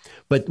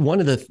 But one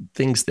of the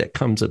things that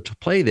comes into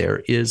play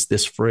there is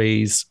this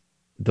phrase,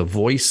 the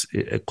voice,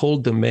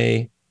 kol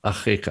damei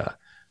achicha.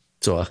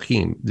 So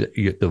Achim,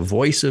 the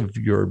voice of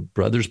your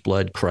brother's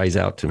blood cries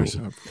out to me.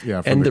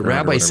 Yeah, and the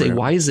rabbis say,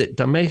 why is it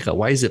damecha?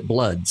 Why is it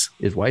bloods?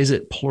 Why is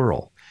it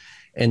plural?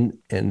 And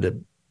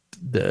the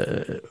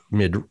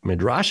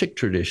midrashic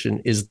tradition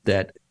is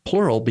that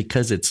plural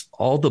because it's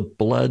all the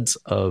bloods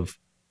of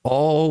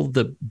all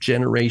the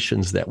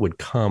generations that would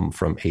come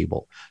from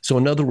Abel. So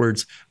in other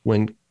words,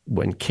 when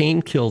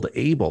Cain killed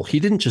Abel,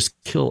 he didn't just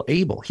kill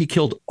Abel, he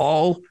killed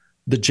all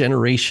the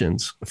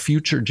generations,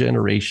 future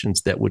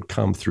generations that would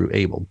come through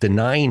Abel,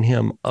 denying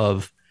him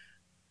of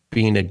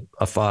being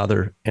a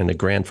father and a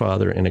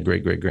grandfather and a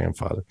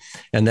great-great-grandfather.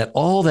 And that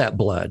all that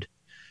blood,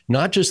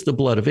 not just the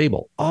blood of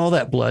Abel, all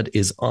that blood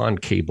is on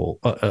Cain's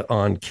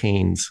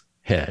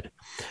head.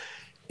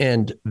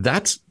 And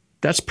that's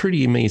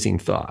pretty amazing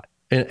thought.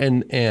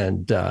 And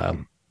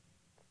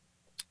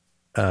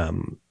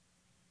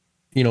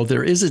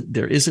there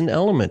is an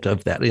element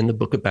of that in the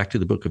book back to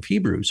the book of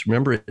Hebrews.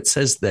 Remember, it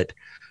says that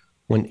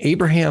when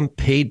Abraham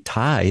paid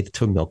tithe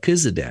to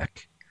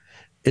Melchizedek,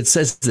 it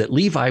says that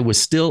Levi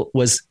was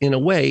in a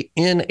way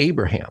in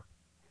Abraham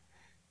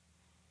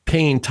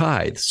paying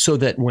tithes, so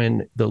that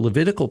when the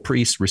Levitical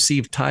priests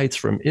received tithes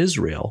from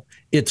Israel,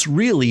 it's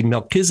really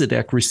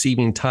Melchizedek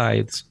receiving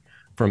tithes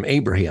from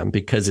Abraham,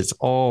 because it's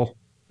all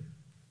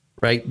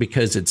right,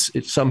 because it's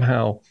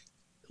somehow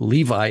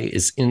Levi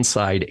is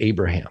inside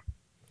Abraham.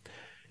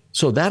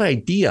 So that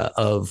idea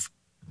of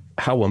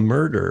how a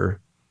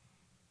murder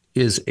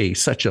is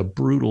such a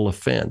brutal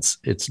offense,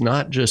 it's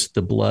not just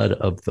the blood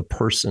of the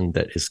person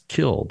that is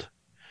killed,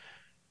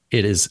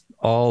 it is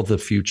all the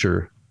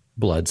future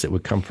bloods that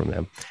would come from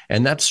them.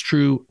 And that's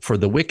true for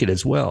the wicked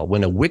as well.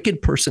 When a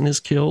wicked person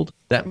is killed,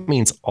 that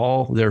means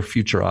all their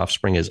future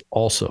offspring is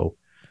also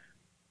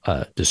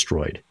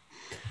destroyed.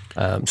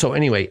 So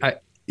anyway,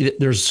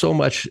 there's so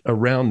much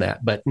around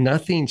that, but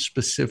nothing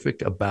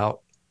specific about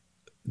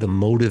the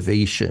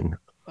motivation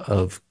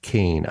of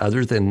Cain,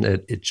 other than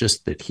that it's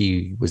just that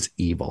he was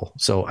evil.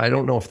 So I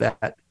don't know if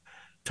that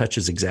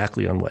touches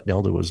exactly on what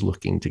Nelda was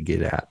looking to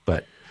get at,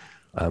 but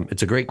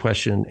it's a great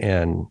question,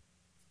 and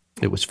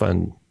it was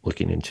fun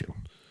looking into.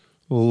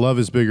 Love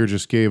is Bigger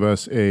just gave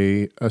us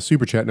a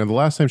super chat. Now, the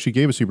last time she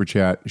gave a super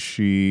chat,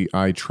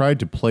 I tried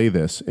to play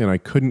this and I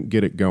couldn't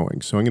get it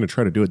going. So I'm going to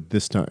try to do it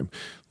this time.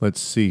 Let's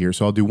see here.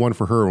 So I'll do one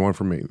for her and one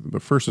for me.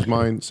 But first is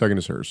mine, second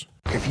is hers.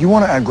 If you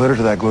want to add glitter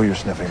to that glue you're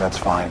sniffing, that's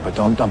fine. But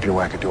don't dump your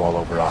wackadoo all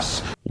over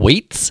us.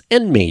 Weights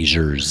and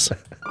measures.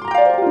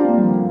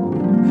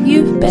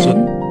 You've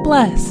been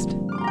blessed.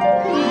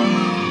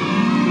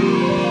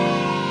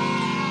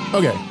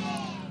 Okay.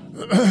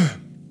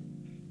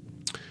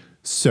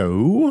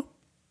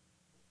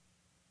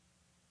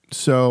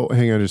 So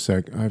hang on just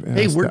a sec.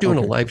 Hey, we're doing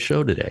a live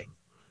show today.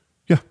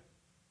 Yeah.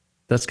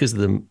 That's because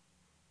the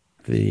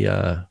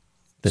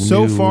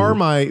so new... far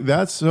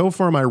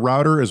my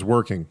router is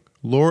working.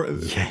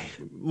 Lord,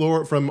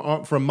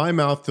 from my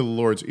mouth to the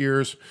Lord's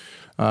ears.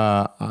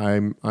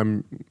 I'm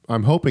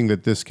hoping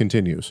that this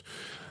continues.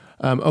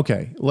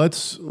 Okay,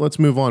 let's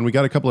move on. We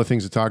got a couple of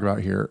things to talk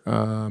about here.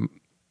 And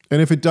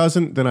if it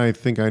doesn't, then I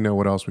think I know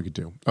what else we could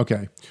do.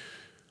 Okay.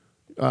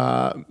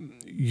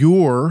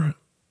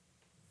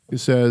 It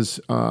says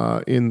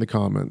in the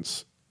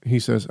comments, he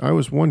says, I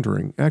was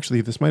wondering, actually,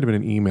 this might have been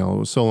an email. It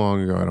was so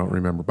long ago, I don't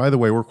remember. By the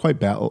way, we're quite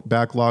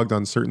backlogged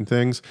on certain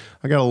things.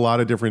 I got a lot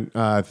of different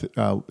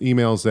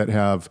emails that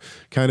have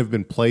kind of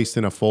been placed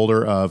in a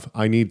folder of,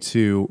 I need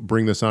to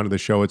bring this onto the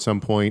show at some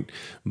point,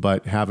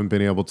 but haven't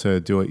been able to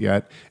do it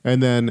yet.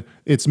 And then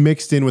it's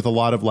mixed in with a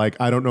lot of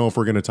I don't know if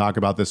we're going to talk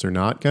about this or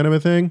not kind of a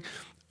thing.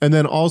 And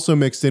then also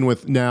mixed in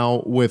with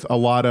a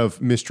lot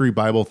of Mystery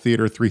Bible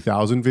Theater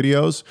 3000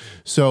 videos.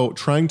 So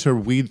trying to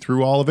weed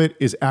through all of it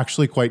is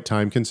actually quite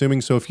time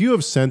consuming. So if you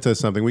have sent us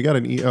something, we got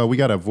a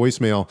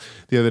voicemail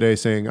the other day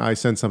saying I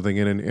sent something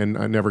in and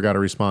I never got a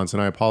response.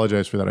 And I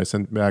apologize for that. I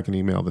sent back an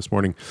email this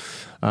morning.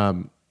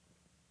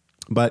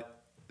 But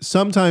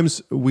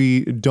sometimes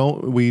we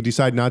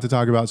decide not to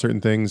talk about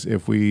certain things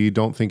if we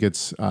don't think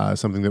it's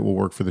something that will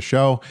work for the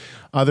show.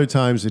 Other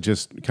times it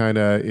just kind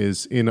of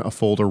is in a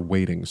folder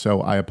waiting.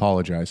 So I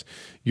apologize.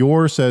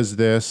 Yor says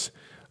this,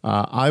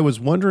 I was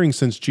wondering,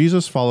 since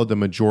Jesus followed the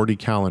majority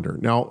calendar.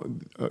 Now,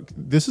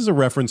 this is a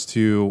reference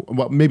to,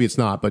 well, maybe it's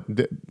not, but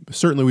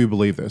certainly we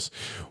believe this.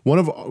 One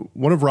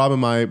of Rob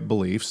and my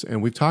beliefs,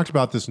 and we've talked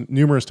about this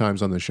numerous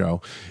times on the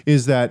show,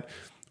 is that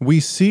we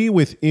see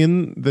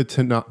within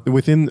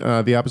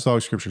the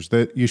apostolic scriptures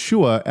that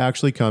Yeshua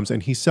actually comes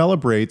and he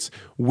celebrates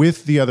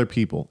with the other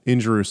people in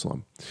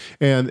Jerusalem.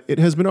 And it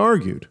has been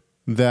argued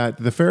that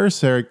the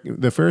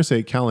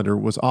Pharisaic calendar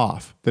was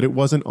off, that it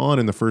wasn't on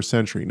in the first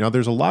century. Now,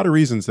 there's a lot of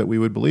reasons that we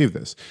would believe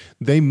this.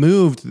 They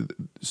moved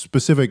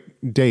specific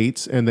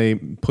dates, and they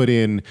put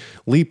in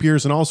leap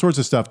years and all sorts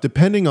of stuff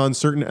depending on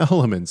certain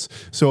elements.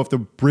 So if the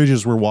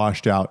bridges were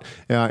washed out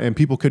and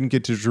people couldn't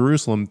get to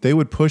Jerusalem, they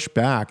would push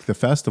back the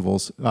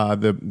festivals.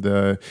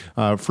 The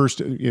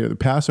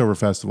Passover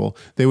festival,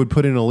 they would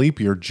put in a leap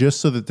year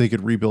just so that they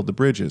could rebuild the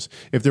bridges.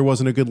 If there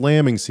wasn't a good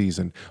lambing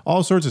season,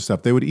 all sorts of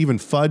stuff. They would even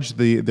fudge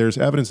there's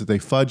evidence that they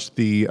fudged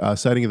the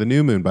sighting of the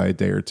new moon by a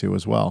day or two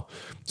as well.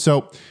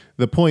 So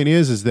the point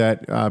is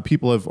that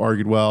people have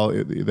argued, well,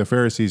 the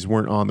Pharisees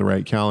weren't on the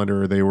right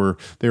calendar. They were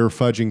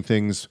fudging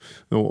things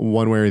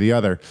one way or the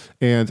other.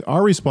 And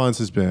our response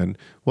has been,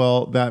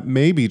 well, that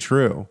may be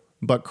true,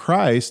 but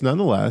Christ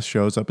nonetheless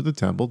shows up at the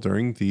temple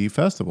during the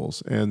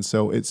festivals. And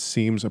so it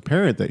seems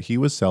apparent that he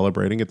was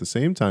celebrating at the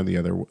same time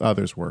the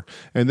others were.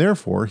 And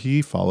therefore,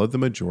 he followed the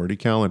majority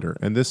calendar.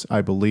 And this,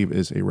 I believe,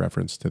 is a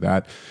reference to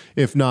that.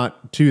 If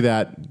not to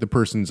that, the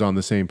person's on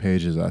the same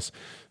page as us.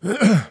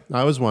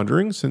 I was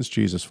wondering, since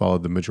Jesus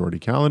followed the majority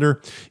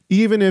calendar,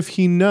 even if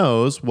he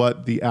knows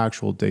what the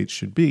actual dates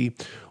should be,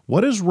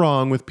 what is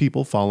wrong with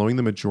people following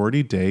the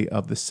majority day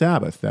of the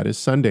Sabbath? That is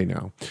Sunday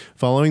now.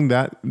 Following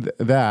that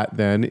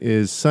then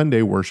is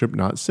Sunday worship,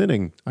 not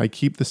sinning. I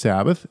keep the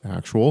Sabbath,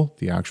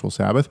 the actual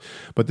Sabbath,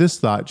 but this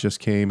thought just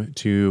came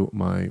to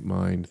my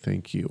mind.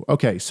 Thank you.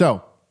 Okay,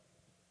 so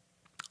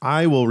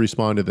I will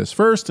respond to this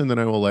first, and then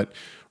I will let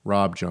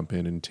Rob jump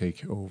in and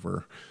take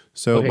over.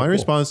 So okay,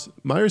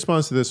 my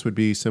response to this would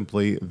be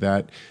simply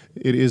that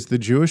it is the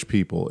Jewish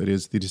people, it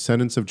is the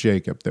descendants of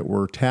Jacob that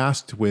were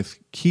tasked with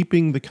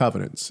keeping the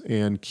covenants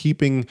and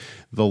keeping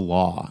the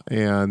law.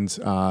 And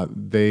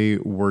they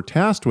were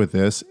tasked with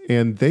this,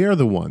 and they are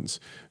the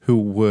ones who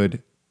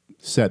would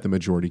set the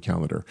majority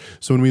calendar.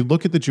 So when we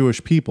look at the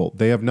Jewish people,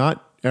 they have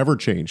not ever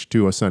changed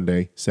to a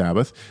Sunday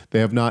Sabbath. They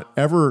have not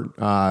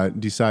ever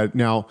decided.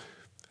 Now,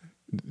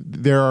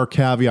 there are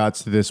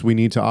caveats to this. We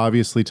need to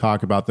obviously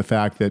talk about the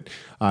fact that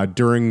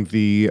during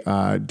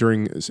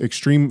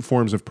extreme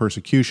forms of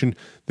persecution,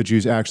 the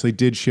Jews actually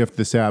did shift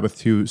the Sabbath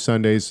to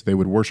Sundays. They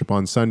would worship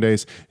on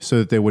Sundays so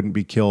that they wouldn't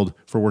be killed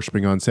for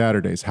worshiping on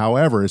Saturdays.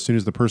 However, as soon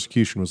as the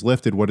persecution was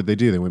lifted, what did they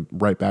do? They went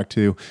right back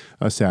to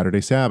a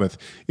Saturday Sabbath.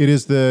 It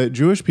is the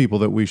Jewish people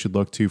that we should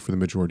look to for the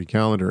majority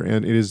calendar,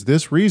 and it is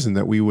this reason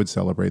that we would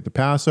celebrate the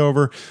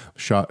Passover,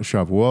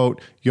 Shavuot,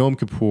 Yom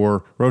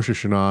Kippur, Rosh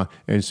Hashanah,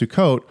 and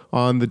Sukkot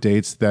on the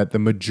dates that the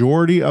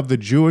majority of the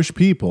Jewish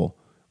people,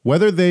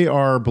 whether they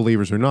are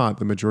believers or not,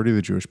 the majority of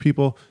the Jewish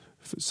people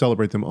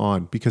celebrate them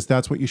on, because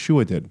that's what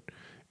Yeshua did.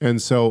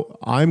 And so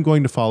I'm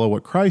going to follow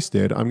what Christ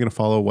did. I'm going to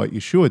follow what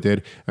Yeshua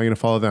did. I'm going to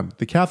follow them.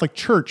 The Catholic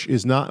Church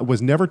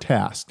was never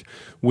tasked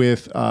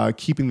with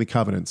keeping the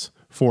covenants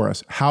for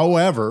us.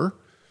 However,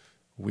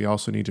 we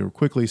also need to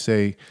quickly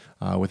say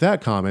with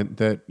that comment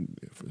that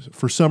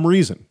for some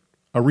reason,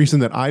 a reason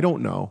that I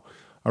don't know,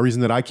 a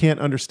reason that I can't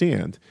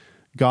understand,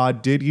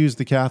 God did use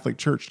the Catholic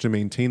Church to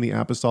maintain the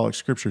apostolic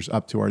scriptures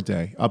up to our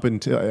day, up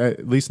until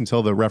at least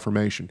until the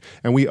Reformation,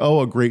 and we owe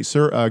a great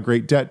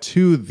debt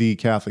to the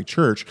Catholic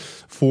Church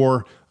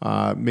for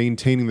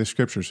maintaining the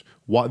scriptures.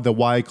 The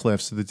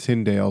Wycliffes, the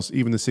Tyndales,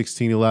 even the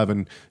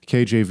 1611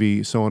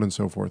 KJV, so on and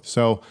so forth.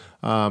 So,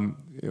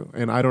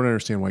 and I don't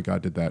understand why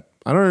God did that.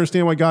 I don't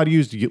understand why God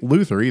used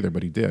Luther either,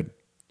 but He did.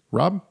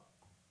 Rob?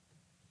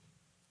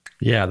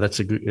 Yeah,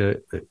 that's a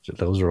good.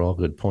 Those are all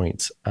good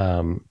points.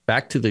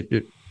 Back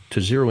to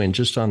zero in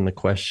just on the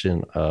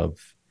question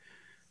of,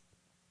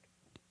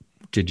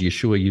 did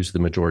Yeshua use the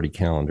majority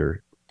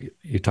calendar?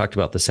 You talked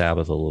about the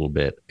Sabbath a little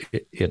bit.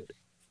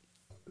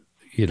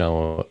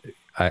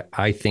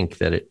 I think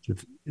that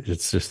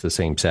it's just the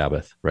same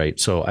Sabbath, right?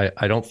 So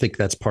I don't think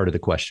that's part of the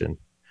question.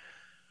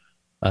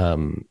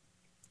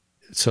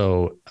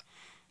 So,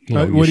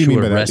 what do you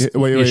mean by that?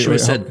 Yeshua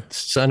said,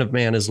 "Son of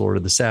Man is Lord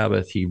of the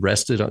Sabbath."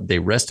 They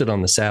rested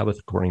on the Sabbath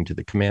according to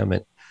the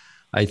commandment.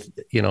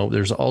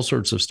 There's all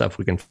sorts of stuff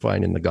we can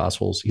find in the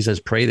Gospels. He says,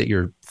 "Pray that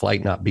your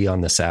flight not be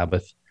on the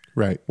Sabbath."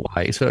 Right.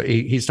 Why? So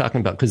he's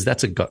talking about, because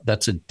that's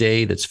a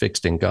day that's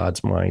fixed in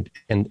God's mind,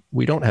 and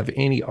we don't have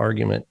any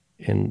argument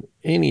in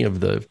any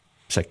of the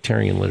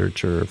sectarian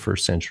literature or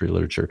first century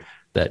literature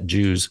that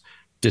Jews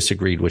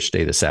disagreed which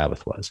day the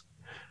Sabbath was.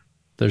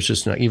 There's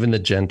just no, even the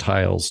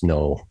Gentiles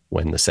know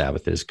when the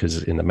Sabbath is,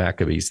 because in the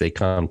Maccabees, they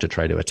come to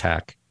try to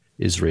attack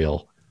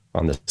Israel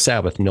on the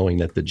Sabbath, knowing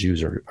that the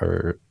Jews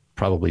are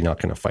probably not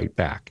going to fight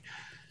back.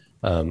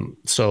 In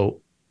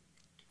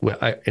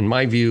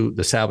my view,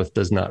 the Sabbath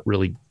does not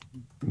really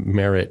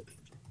merit,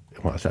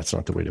 well, that's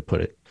not the way to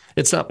put it.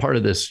 It's not part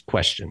of this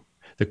question.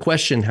 The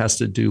question has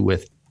to do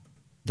with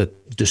the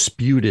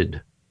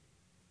disputed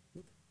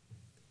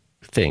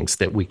things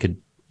that we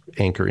could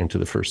anchor into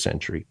the first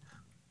century.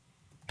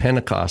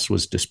 Pentecost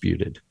was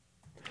disputed.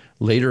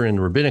 Later in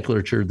rabbinic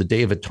literature, the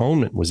Day of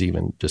Atonement was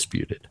even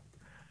disputed.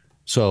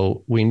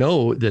 So we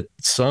know that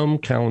some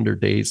calendar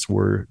dates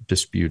were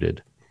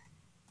disputed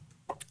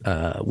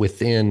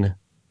within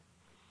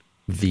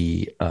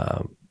the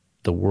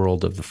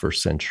world of the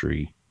first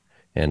century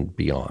and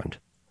beyond.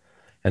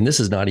 And this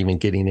is not even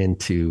getting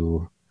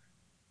into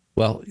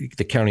Well,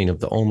 the counting of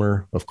the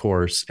Omer, of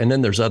course, and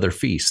then there's other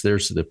feasts.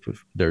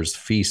 There's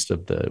feast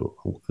of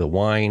the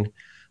wine,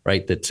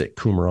 right? That's at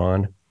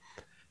Qumran,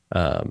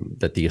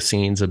 that the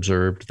Essenes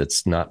observed.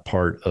 That's not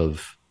part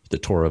of the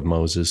Torah of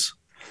Moses.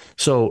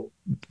 So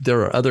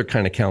there are other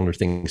kind of calendar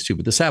things too,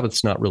 but the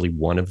Sabbath's not really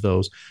one of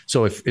those.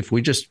 So if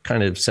we just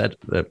kind of set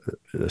the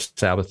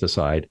Sabbath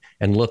aside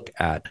and look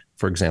at,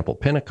 for example,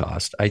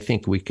 Pentecost, I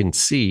think we can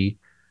see.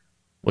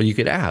 Well, you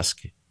could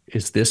ask,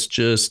 is this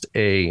just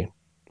if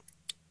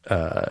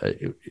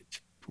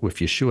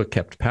Yeshua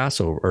kept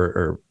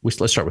Passover,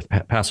 let's start with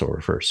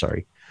Passover first.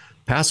 Sorry,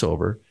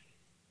 Passover.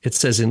 It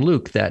says in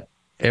Luke that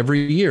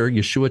every year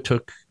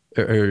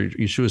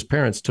Yeshua's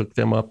parents took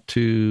them up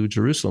to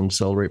Jerusalem to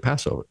celebrate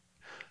Passover.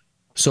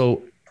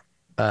 So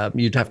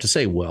you'd have to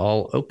say,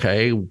 well,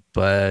 okay,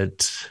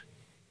 but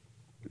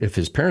if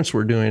his parents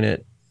were doing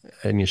it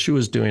and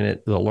Yeshua's doing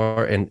it, the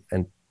Lord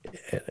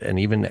and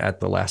even at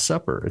the Last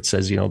Supper, it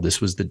says,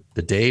 this was the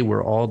day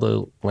where all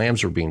the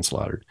lambs were being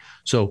slaughtered.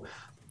 So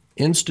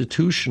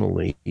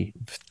institutionally,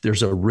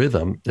 there's a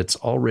rhythm that's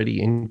already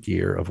in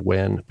gear of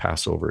when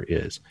Passover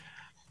is.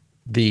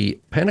 The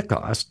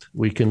Pentecost,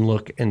 we can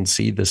look and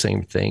see the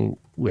same thing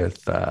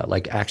with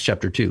like Acts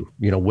chapter 2,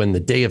 when the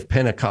day of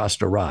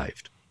Pentecost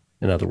arrived,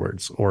 in other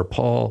words, or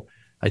Paul,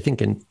 I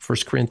think in 1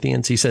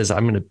 Corinthians, he says,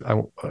 I'm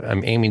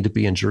aiming to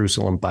be in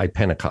Jerusalem by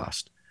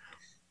Pentecost.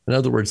 In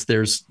other words,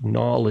 there's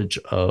knowledge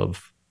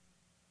of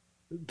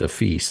the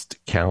feast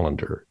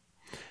calendar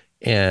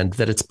and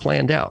that it's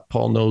planned out.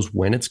 Paul knows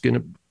when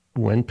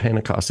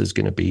Pentecost is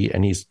going to be,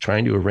 and he's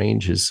trying to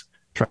arrange his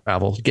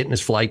travel, getting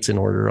his flights in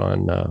order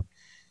on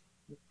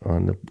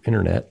the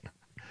internet,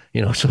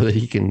 so that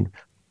he can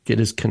get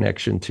his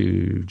connection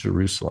to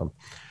Jerusalem.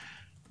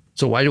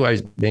 So why do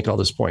I make all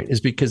this point?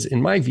 Is because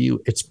in my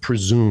view, it's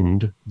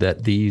presumed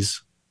that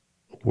these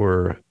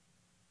were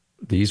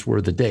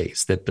the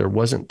days, that there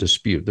wasn't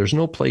dispute. There's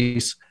no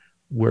place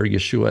where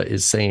Yeshua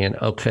is saying,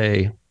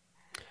 okay,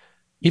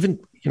 even,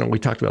 we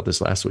talked about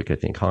this last week, I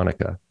think,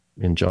 Hanukkah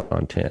in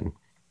John 10.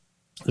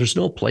 There's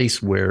no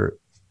place where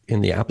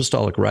in the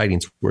apostolic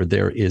writings where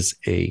there is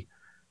a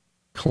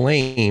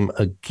claim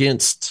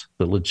against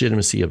the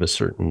legitimacy of a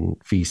certain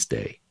feast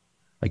day.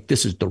 Like,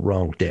 this is the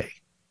wrong day.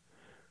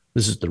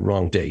 This is the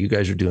wrong day. You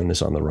guys are doing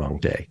this on the wrong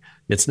day.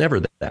 It's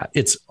never that.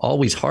 It's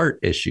always heart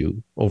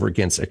issue over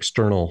against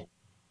external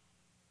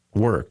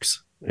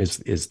works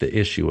is the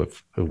issue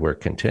of where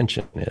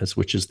contention is,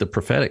 which is the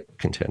prophetic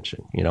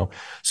contention,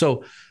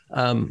 So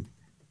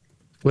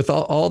with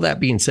all that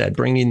being said,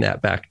 bringing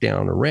that back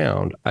down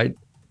around,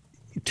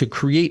 to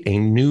create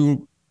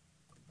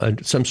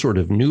some sort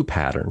of new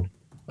pattern.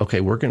 Okay,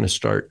 we're going to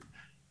start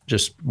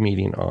just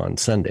meeting on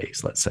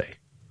Sundays, let's say,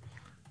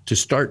 to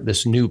start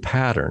this new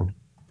pattern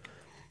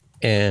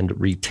and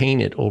retain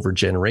it over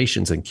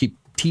generations and keep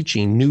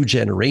teaching new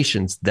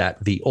generations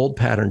that the old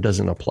pattern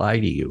doesn't apply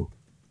to you,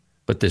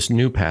 but this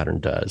new pattern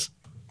does.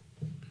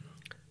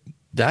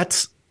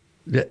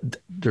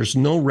 There's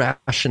no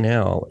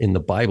rationale in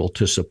the Bible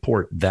to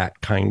support that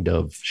kind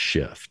of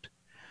shift.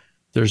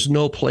 There's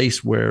no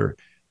place where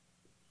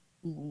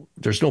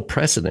there's no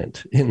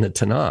precedent in the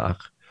Tanakh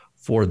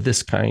for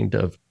this kind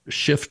of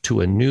shift to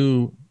a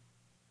new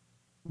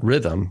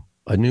rhythm,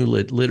 a new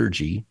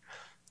liturgy,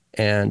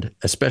 and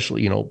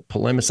especially,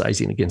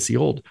 polemicizing against the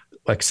old,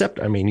 except,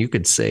 you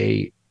could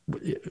say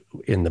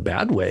in the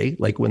bad way,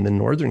 like when the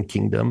northern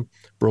kingdom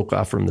broke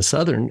off from the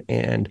southern,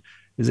 and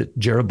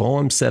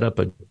Jeroboam set up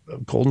a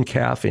golden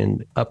calf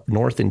up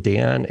north in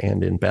Dan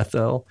and in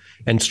Bethel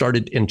and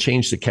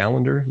changed the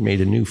calendar,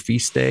 made a new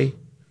feast day.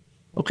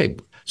 Okay.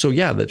 So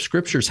yeah, the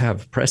scriptures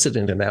have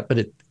precedent in that, but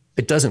it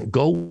doesn't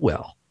go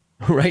well,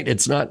 right?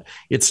 It's not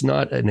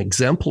an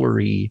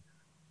exemplary,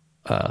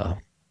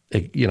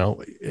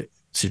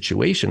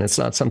 situation. It's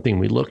not something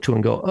we look to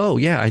and go, oh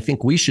yeah, I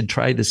think we should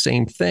try the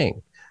same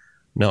thing.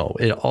 No,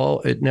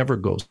 it never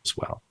goes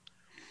well.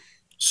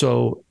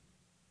 So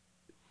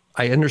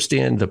I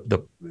understand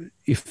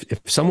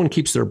if someone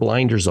keeps their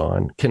blinders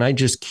on, can I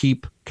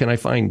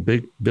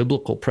find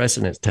biblical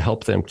precedents to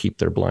help them keep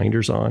their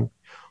blinders on?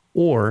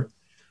 Or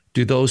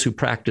do those who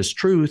practice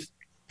truth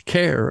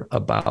care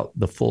about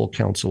the full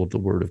counsel of the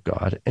Word of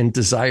God and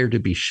desire to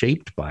be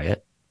shaped by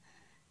it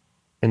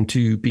and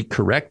to be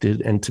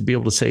corrected and to be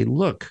able to say,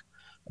 look,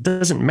 it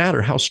doesn't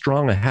matter how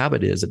strong a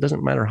habit is. It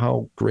doesn't matter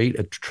how great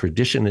a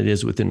tradition it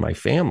is within my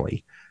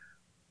family.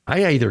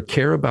 I either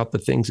care about the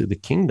things of the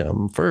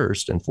kingdom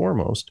first and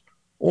foremost,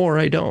 or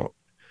I don't.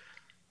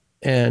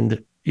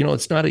 And,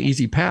 it's not an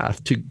easy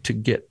path to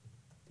get.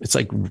 It's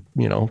like,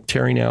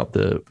 tearing out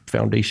the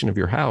foundation of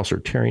your house or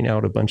tearing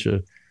out a bunch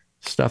of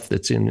stuff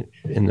that's in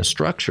the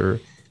structure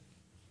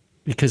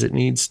because it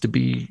needs to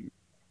be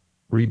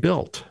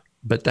rebuilt.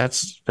 But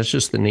that's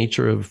just the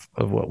nature of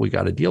what we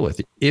got to deal with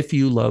if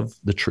you love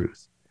the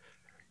truth.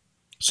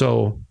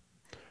 So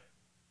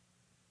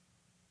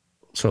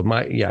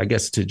I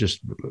guess to just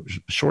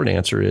short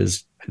answer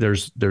is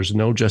there's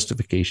no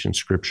justification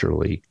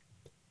scripturally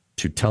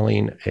to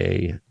telling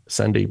a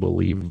Sunday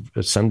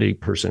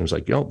person who's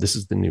like, this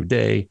is the new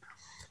day.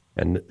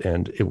 and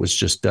it was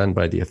just done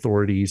by the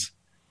authorities.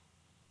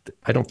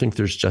 I don't think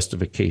there's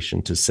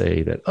justification to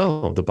say that,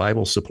 oh, the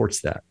Bible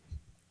supports that.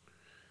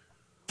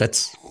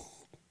 That's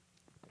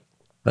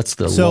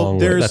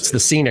the that's the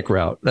scenic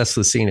route. That's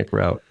the scenic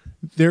route.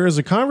 There is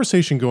a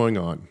conversation going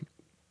on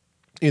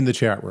in the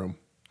chat room.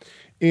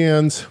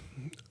 And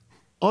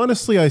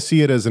honestly, I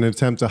see it as an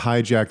attempt to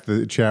hijack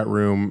the chat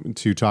room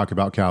to talk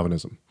about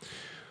Calvinism.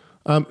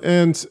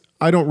 And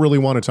I don't really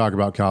want to talk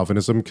about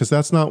Calvinism because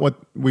that's not what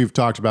we've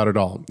talked about at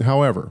all.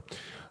 However,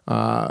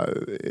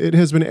 it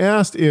has been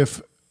asked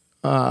if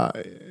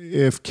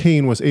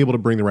Cain was able to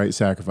bring the right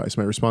sacrifice.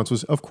 My response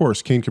was, of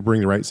course, Cain could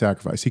bring the right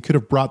sacrifice. He could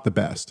have brought the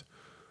best.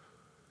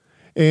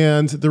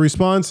 And the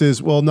response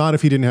is, well, not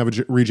if he didn't have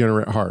a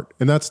regenerate heart.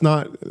 And that's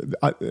not.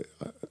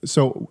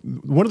 So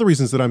one of the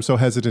reasons that I'm so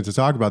hesitant to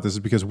talk about this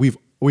is because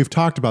we've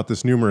talked about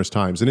this numerous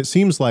times, and it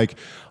seems like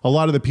a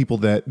lot of the people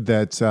that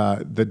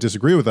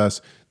disagree with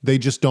us, they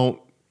just don't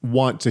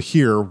want to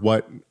hear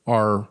what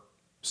our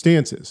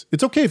stance is.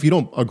 It's okay if you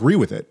don't agree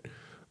with it,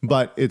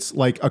 but it's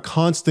like a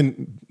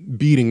constant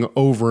beating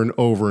over and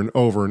over and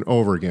over and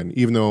over again,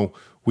 even though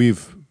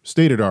we've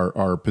stated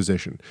our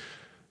position.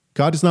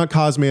 God does not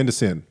cause man to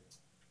sin.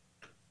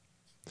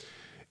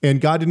 And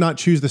God did not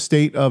choose the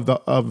state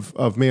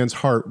of man's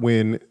heart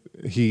when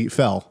he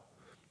fell.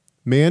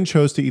 Man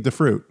chose to eat the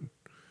fruit.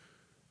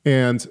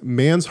 And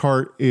man's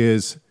heart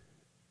is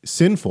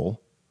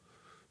sinful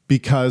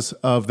because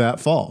of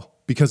that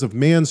fall, because of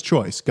man's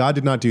choice. God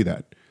did not do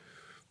that.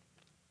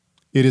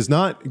 It is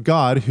not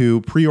God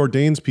who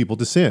preordains people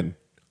to sin.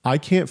 I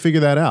can't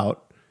figure that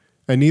out,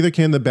 and neither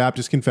can the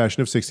Baptist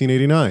Confession of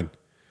 1689.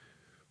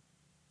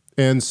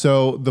 And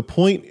so the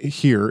point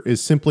here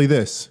is simply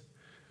this.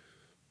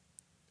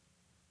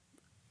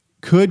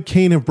 Could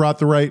Cain have brought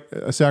the right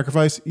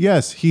sacrifice?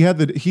 Yes, he had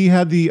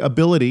the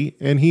ability,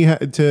 and he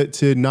had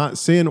to not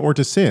sin or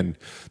to sin,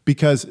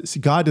 because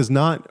God does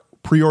not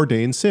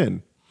preordain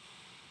sin.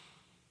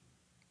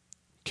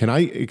 Can I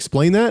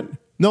explain that?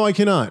 No, I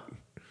cannot.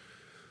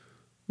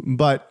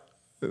 But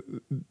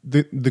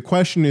the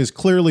question is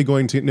clearly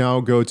going to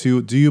now go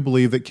to: do you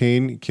believe that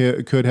Cain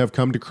could have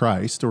come to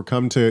Christ or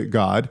come to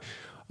God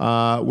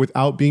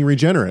without being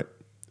regenerate?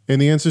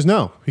 And the answer is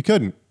no, he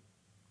couldn't.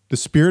 The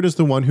Spirit is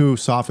the one who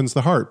softens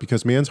the heart,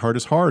 because man's heart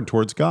is hard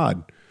towards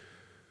God.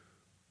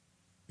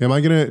 Am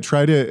I going to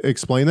try to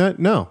explain that?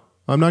 No,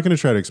 I'm not going to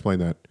try to explain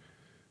that.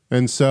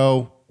 And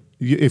so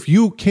if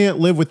you can't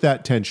live with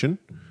that tension,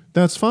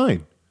 that's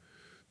fine.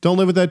 Don't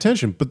live with that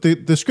tension. But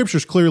the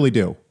scriptures clearly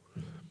do.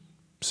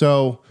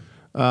 So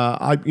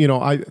I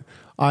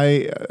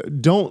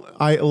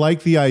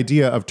like the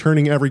idea of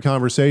turning every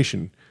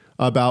conversation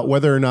about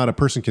whether or not a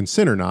person can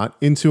sin or not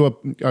into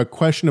a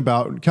question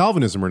about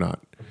Calvinism or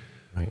not.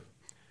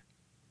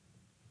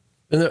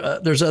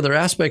 And there's other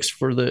aspects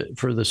for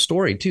the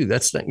story too.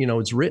 That's not,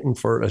 it's written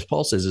for, as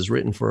Paul says, is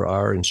written for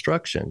our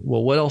instruction.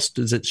 Well, what else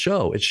does it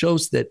show? It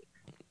shows that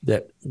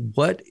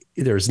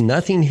there's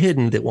nothing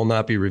hidden that will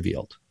not be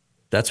revealed.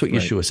 That's what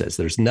Yeshua says.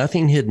 There's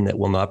nothing hidden that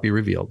will not be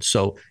revealed.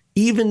 So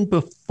even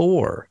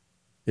before,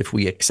 if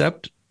we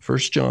accept 1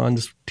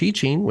 John's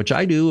teaching, which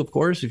I do, of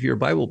course, if you're a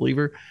Bible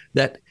believer,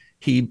 that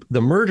the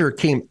murder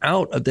came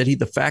out of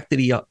the fact that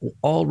he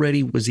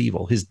already was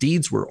evil. His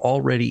deeds were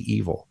already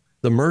evil.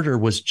 The murder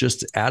was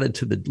just added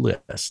to the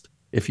list.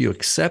 If you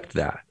accept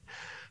that,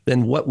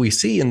 then what we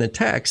see in the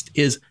text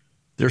is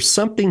there's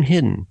something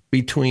hidden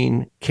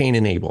between Cain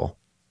and Abel.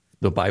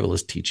 The Bible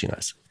is teaching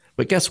us.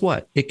 But guess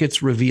what? It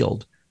gets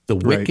revealed. The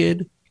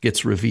wicked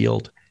gets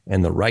revealed,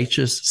 and the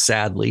righteous,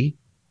 sadly,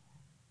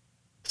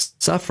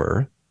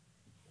 suffer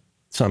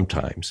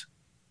sometimes,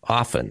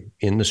 often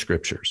in the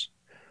scriptures.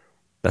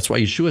 That's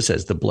why Yeshua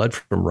says the blood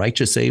from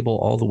righteous Abel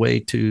all the way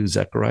to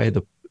Zechariah,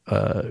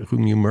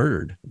 whom you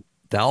murdered.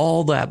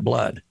 All that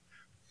blood.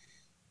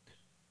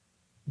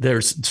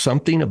 There's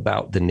something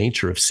about the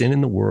nature of sin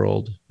in the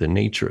world, the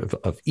nature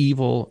of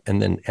evil,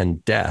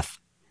 and death,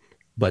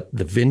 but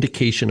the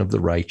vindication of the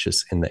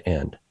righteous in the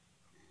end.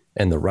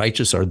 And the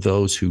righteous are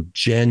those who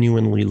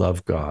genuinely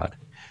love God.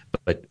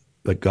 But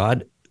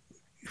God,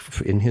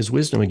 in his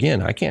wisdom,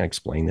 again, I can't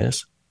explain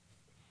this.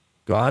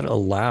 God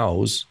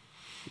allows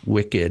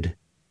wicked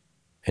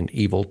and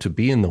evil to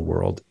be in the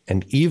world,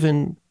 and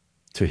even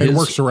to his... It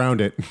works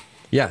around it.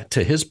 Yeah,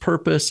 to his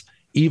purpose,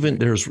 even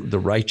there's the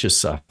righteous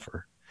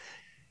suffer.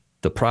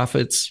 The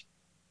prophets,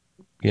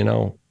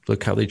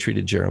 look how they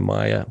treated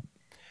Jeremiah.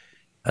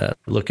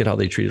 Look at how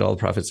they treated all the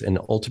prophets. And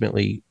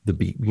ultimately,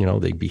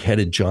 they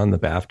beheaded John the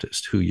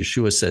Baptist, who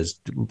Yeshua says,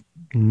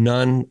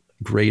 none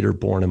greater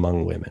born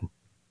among women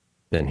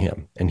than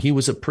him. And he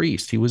was a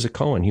priest. He was a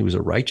Cohen. He was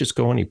a righteous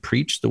Cohen. He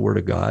preached the word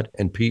of God,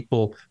 and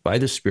people by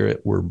the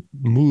Spirit were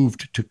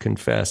moved to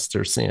confess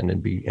their sin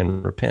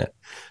and repent.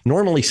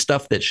 Normally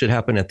stuff that should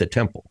happen at the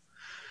temple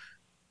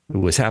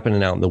was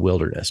happening out in the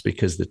wilderness,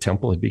 because the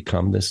temple had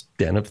become this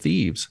den of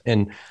thieves.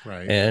 And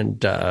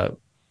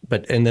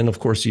then of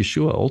course,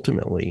 Yeshua,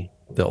 ultimately,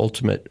 the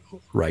ultimate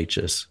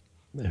righteous,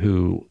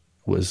 who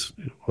was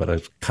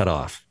cut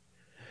off.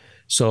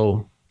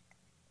 So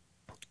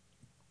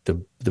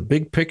the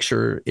big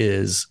picture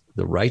is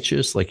the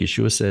righteous, like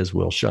Yeshua says,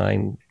 will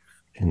shine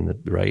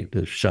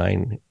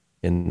shine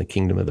in the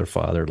kingdom of their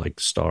Father like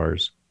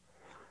stars.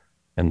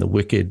 And the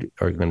wicked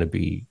are going to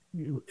be,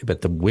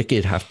 but the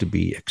wicked have to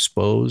be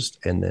exposed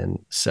and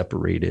then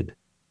separated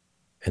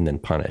and then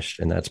punished.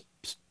 And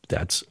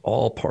that's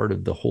all part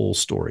of the whole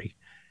story.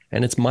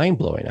 And it's mind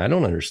blowing. I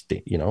don't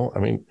understand, I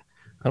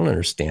don't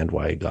understand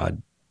why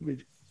God,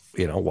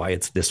 why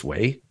it's this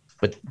way,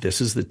 but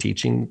this is the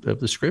teaching of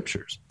the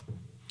scriptures.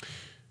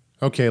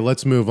 Okay,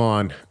 let's move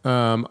on.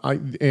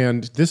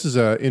 And this is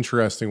an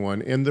interesting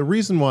one. And the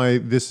reason why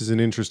this is an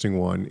interesting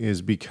one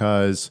is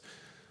because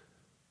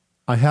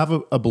I have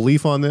a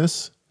belief on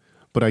this,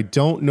 but I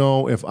don't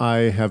know if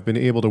I have been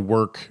able to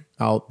work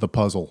out the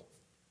puzzle.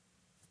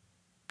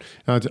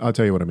 I'll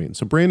tell you what I mean.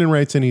 So Brandon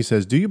writes in, he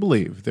says, do you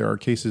believe there are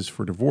cases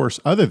for divorce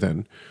other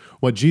than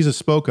what Jesus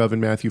spoke of in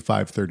Matthew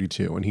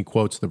 5:32? And he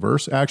quotes the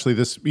verse. Actually,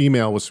 this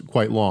email was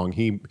quite long.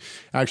 He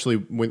actually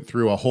went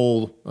through a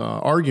whole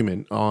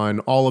argument on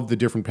all of the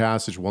different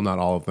passages. Well, not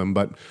all of them,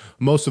 but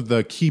most of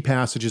the key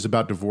passages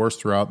about divorce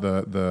throughout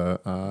the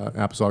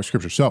apostolic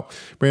scripture. So,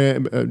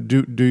 Brandon,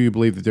 do you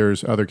believe that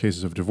there's other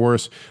cases of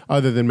divorce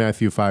other than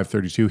Matthew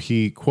 5:32?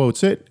 He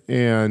quotes it,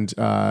 and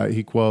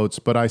he quotes,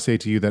 but I say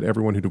to you that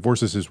everyone who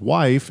divorces his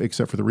wife,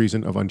 except for the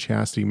reason of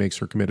unchastity, makes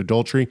her commit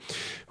adultery.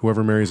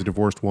 Whoever marries a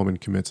divorced woman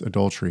commits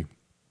adultery.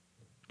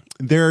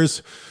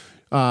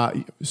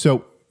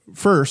 So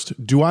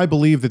first, do I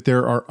believe that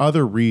there are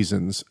other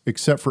reasons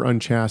except for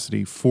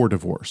unchastity for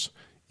divorce?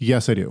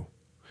 Yes, I do.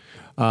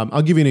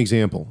 I'll give you an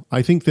example.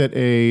 I think that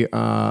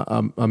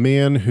a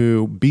man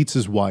who beats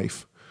his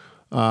wife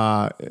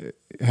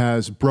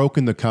has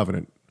broken the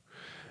covenant,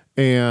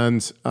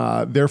 and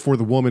therefore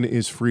the woman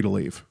is free to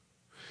leave.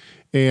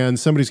 And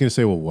somebody's going to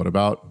say, well, what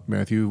about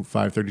Matthew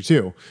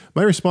 5:32?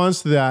 My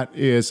response to that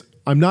is,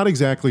 I'm not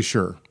exactly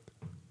sure.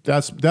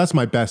 That's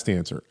my best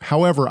answer.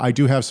 However, I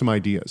do have some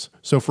ideas.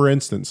 So for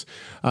instance,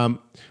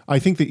 I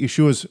think that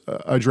Yeshua is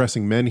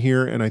addressing men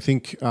here. And I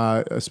think,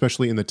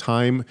 especially in the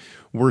time,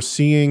 we're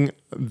seeing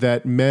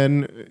that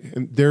men,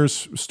 and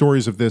there's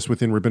stories of this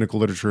within rabbinical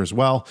literature as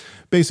well.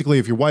 Basically,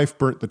 if your wife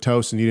burnt the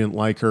toast and you didn't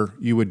like her,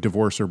 you would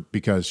divorce her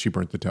because she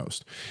burnt the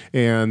toast.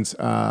 And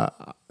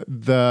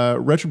the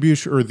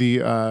retribution, or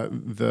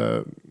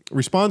the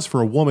response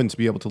for a woman to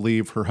be able to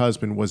leave her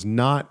husband was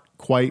not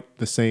quite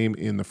the same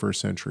in the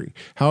first century.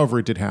 However,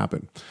 it did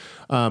happen.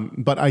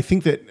 But I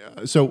think that,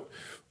 so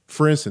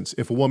for instance,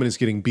 if a woman is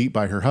getting beat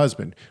by her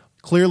husband,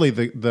 clearly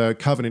the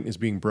covenant is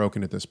being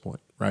broken at this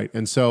point, right?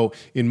 And so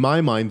in my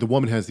mind, the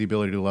woman has the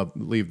ability to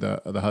leave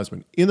the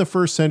husband. In the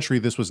first century,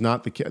 this was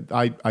not the case.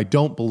 I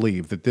don't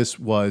believe that this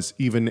was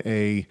even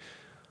a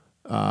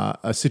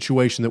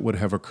situation that would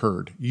have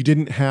occurred. You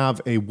didn't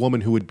have a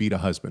woman who would beat a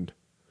husband.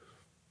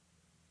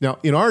 Now,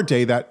 in our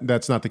day,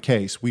 that's not the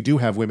case. We do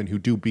have women who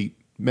do beat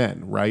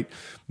men, right?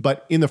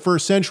 But in the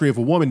first century, if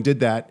a woman did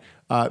that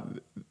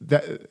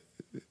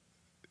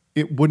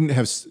it wouldn't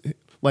have,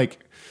 I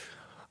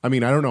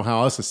don't know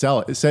how else to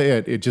say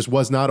it. It just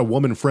was not a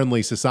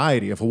woman-friendly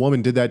society. If a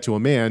woman did that to a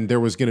man, there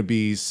was going to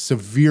be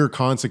severe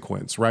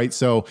consequence, right?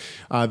 So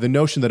the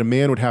notion that a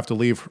man would have to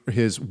leave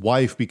his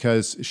wife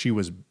because she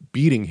was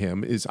beating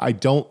him is, I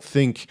don't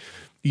think,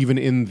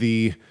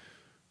 even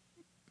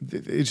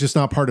it's just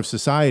not part of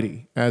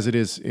society as it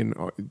is in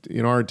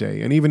our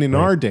day. And even in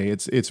our day,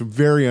 it's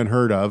very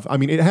unheard of. I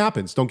mean, it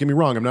happens. Don't get me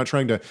wrong. I'm not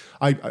trying to,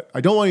 I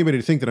don't want anybody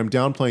to think that I'm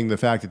downplaying the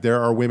fact that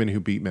there are women who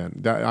beat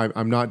men.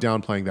 I'm not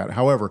downplaying that.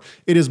 However,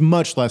 it is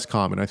much less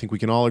common. I think we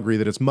can all agree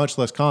that it's much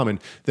less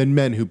common than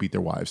men who beat their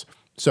wives.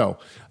 So,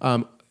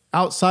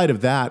 outside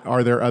of that,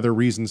 are there other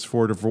reasons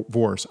for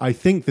divorce? I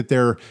think that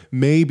there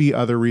may be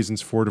other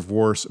reasons for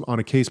divorce on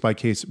a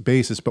case-by-case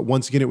basis, but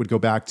once again, it would go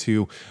back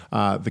to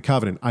the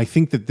covenant. I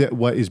think that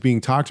what is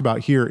being talked about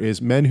here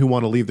is men who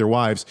want to leave their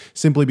wives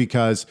simply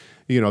because,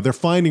 they're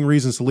finding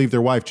reasons to leave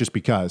their wife just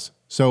because.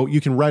 So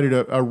you can write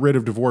it a writ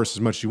of divorce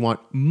as much as you want,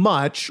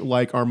 much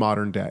like our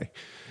modern day.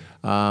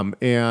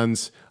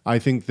 And I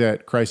think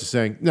that Christ is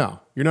saying,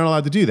 no, you're not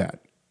allowed to do that.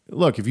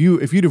 Look, if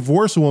you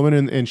divorce a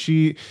woman and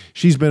she's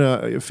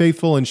been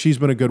faithful and she's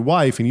been a good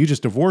wife and you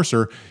just divorce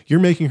her, you're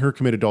making her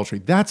commit adultery.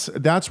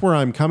 That's where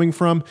I'm coming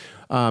from.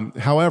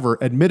 However,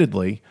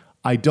 admittedly,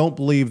 I don't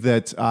believe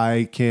that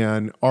I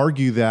can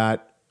argue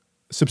that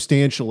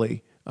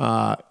substantially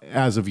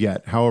as of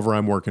yet. However,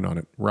 I'm working on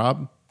it.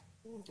 Rob?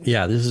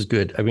 Yeah, this is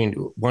good. I mean,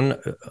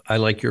 I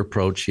like your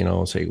approach,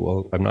 say,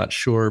 well, I'm not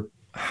sure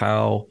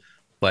how,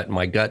 but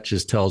my gut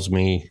just tells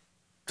me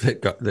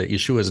that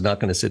Yeshua is not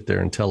going to sit there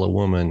and tell a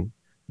woman,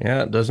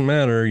 yeah, it doesn't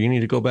matter. You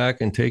need to go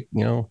back and take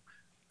the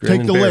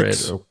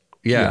licks.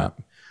 Yeah.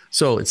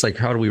 So it's like,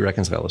 how do we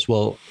reconcile this?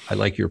 Well, I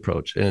like your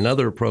approach. And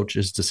another approach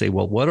is to say,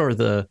 well, what are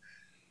the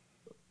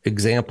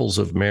examples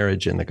of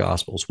marriage in the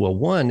Gospels? Well,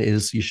 one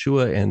is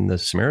Yeshua and the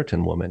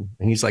Samaritan woman.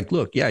 And he's like,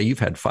 look, yeah, you've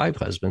had 5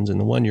 husbands and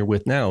the one you're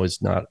with now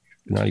is not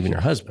even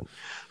your husband.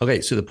 Okay.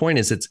 So the point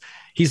is,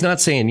 he's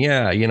not saying,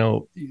 yeah,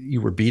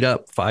 you were beat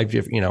up 5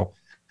 different,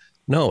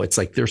 No, it's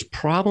like there's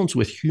problems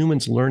with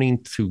humans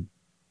learning to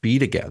be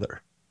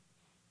together.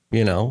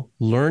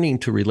 learning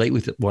to relate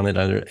with one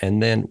another.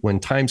 And then when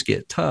times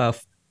get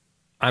tough,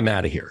 I'm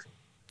out of here.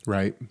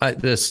 Right.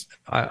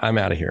 I'm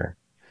out of here.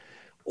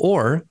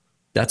 Or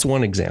that's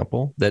one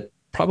example that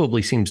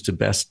probably seems to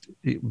best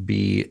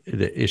be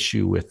the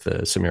issue with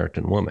the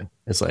Samaritan woman.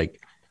 It's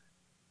like,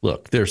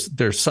 look,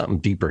 there's something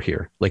deeper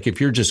here. Like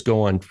if you're just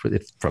going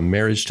from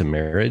marriage to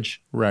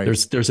marriage, right,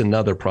 there's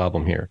another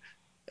problem here.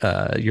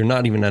 You're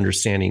not even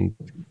understanding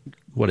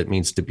what it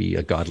means to be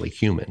a godly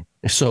human.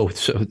 So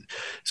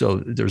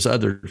there's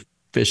other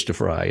fish to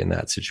fry in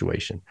that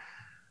situation.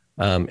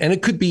 And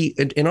it could be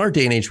in our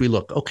day and age, we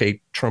look,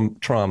 okay,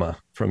 trauma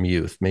from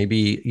youth.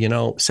 Maybe,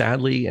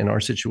 sadly in our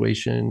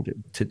situation,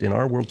 in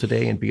our world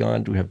today and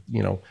beyond, we have,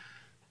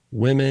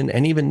 women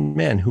and even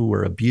men who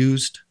were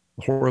abused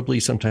horribly,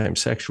 sometimes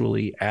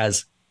sexually,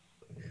 as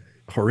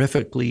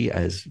horrifically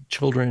as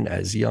children,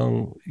 as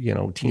young,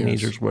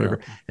 teenagers, yes, whatever.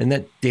 Yeah. And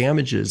that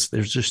damages,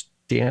 there's just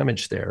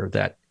damage there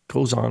that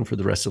goes on for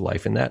the rest of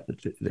life. And that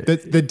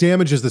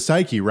damages the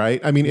psyche,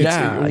 right? I mean, it's,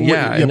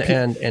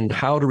 and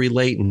how to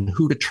relate and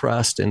who to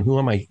trust and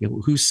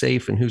who's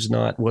safe and who's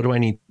not. What do I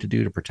need to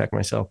do to protect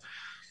myself?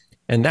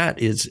 And that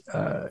is,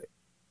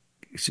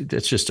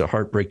 that's just a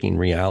heartbreaking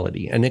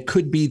reality. And it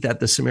could be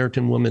that the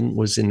Samaritan woman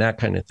was in that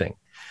kind of thing.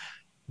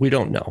 We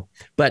don't know,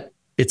 but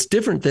it's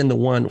different than the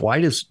one.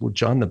 Why does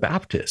John the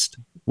Baptist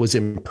was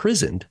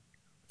imprisoned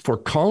for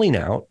calling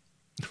out,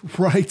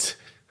 right?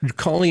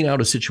 Calling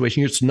out a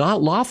situation. It's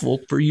not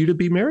lawful for you to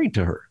be married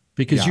to her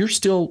because you're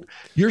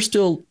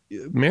still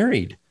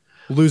married.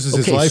 Loses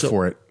his life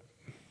for it.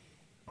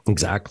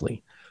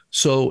 Exactly.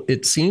 So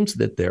it seems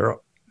that there,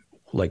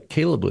 like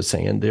Caleb was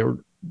saying, there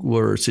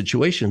were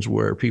situations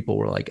where people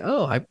were like,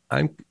 oh,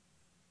 I'm,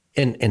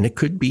 and it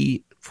could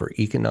be for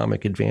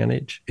economic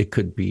advantage. It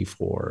could be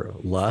for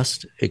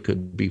lust. It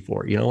could be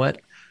for,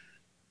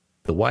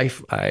 the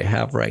wife I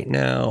have right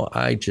now,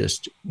 I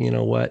just,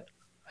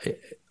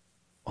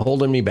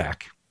 holding me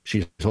back.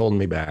 She's holding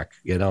me back,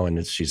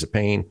 and she's a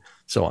pain.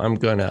 So I'm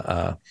going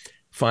to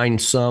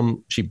find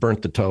she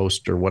burnt the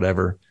toast or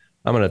whatever.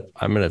 I'm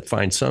going to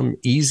find some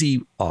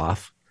easy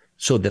off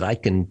so that I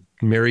can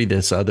marry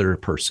this other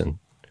person.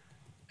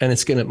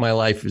 And my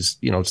life is,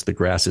 it's the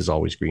grass is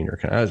always greener.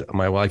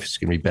 My life is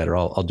going to be better.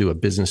 I'll do a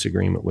business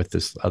agreement with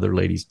this other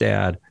lady's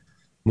dad,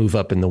 move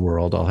up in the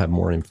world. I'll have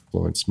more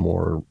influence,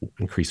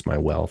 increase my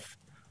wealth.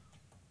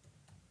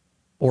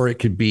 Or it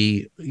could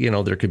be,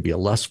 there could be a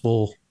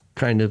lustful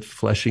kind of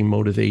fleshy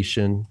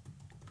motivation.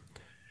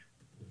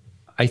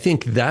 I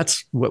think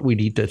that's what we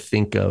need to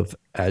think of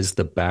as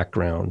the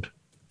background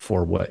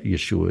for what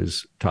Yeshua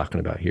is talking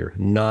about here,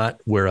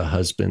 not where a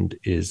husband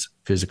is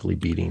physically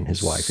beating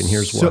his wife. And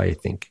here's why I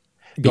think.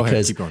 Go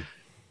ahead, keep going.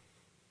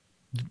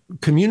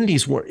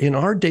 Communities were in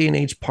our day and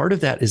age, part of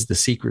that is the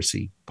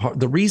secrecy.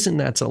 The reason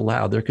that's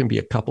allowed, there can be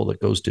a couple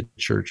that goes to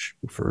church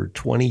for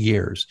 20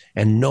 years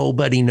and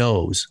nobody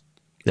knows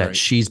that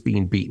she's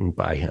being beaten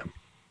by him.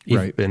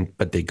 Right.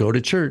 But they go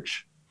to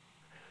church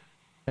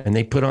and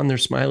they put on their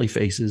smiley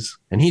faces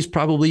and he's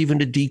probably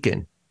even a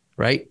deacon,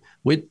 right?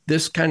 With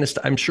this kind of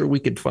stuff, I'm sure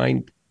we could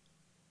find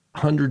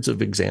hundreds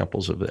of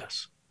examples of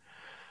this.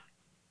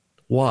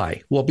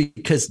 Why? Well,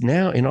 because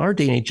now in our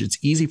day and age, it's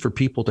easy for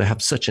people to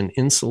have such an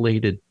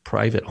insulated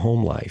private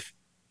home life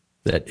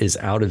that is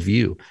out of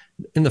view.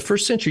 In the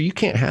first century, you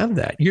can't have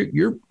that.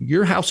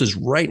 Your house is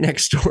right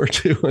next door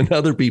to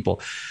another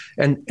people.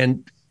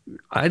 And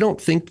I don't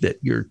think that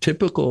your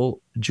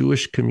typical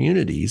Jewish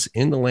communities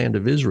in the land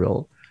of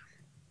Israel,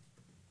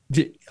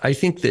 I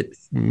think that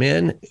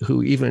men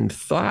who even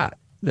thought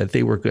that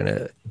they were going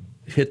to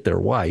hit their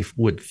wife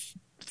would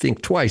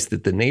think twice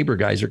that the neighbor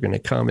guys are going to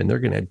come and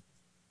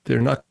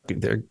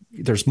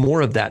there's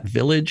more of that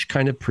village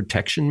kind of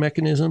protection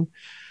mechanism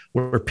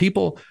where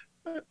people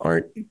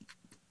aren't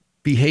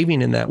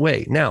behaving in that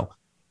way. Now,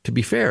 to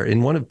be fair,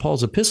 in one of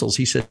Paul's epistles,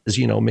 he says,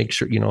 make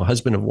sure,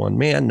 husband of one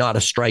man, not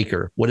a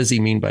striker. What does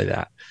he mean by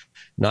that?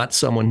 Not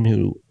someone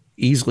who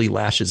easily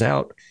lashes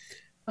out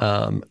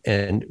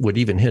and would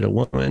even hit a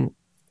woman,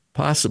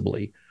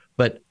 possibly.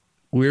 But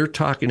we're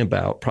talking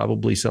about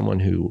probably someone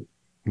who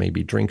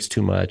maybe drinks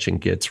too much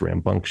and gets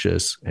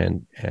rambunctious.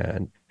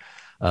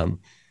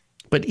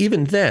 But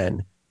even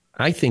then,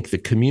 I think the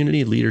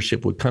community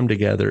leadership would come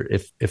together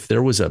if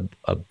there was a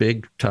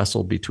big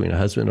tussle between a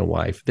husband and a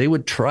wife. They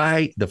would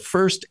try. The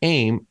first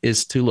aim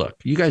is to look,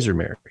 you guys are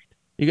married.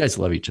 You guys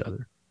love each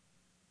other.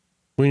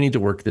 We need to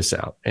work this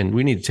out. And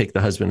we need to take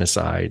the husband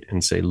aside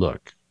and say,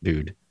 look,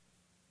 dude,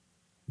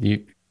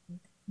 you're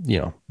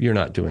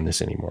not doing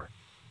this anymore.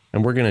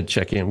 And we're going to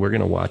check in. We're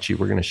going to watch you.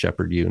 We're going to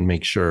shepherd you and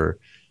make sure.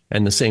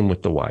 And the same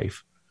with the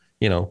wife,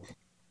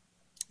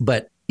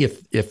 But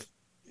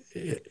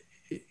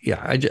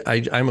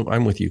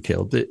I'm with you,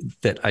 Caleb,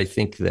 that I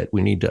think that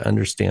we need to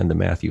understand the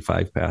Matthew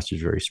 5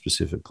 passage very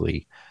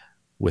specifically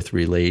with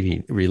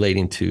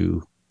relating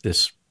to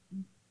this,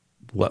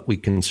 what we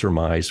can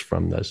surmise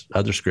from the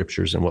other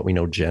scriptures and what we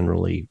know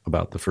generally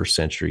about the first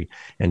century,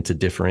 and to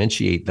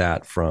differentiate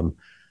that from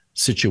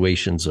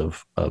situations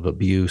of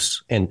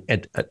abuse. And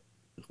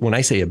when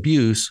I say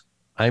abuse,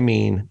 I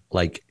mean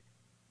like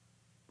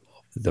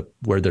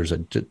where there's a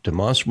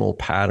demonstrable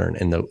pattern,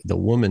 and the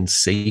woman's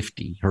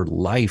safety, her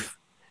life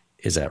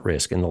is at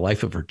risk, and the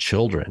life of her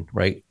children,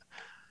 right?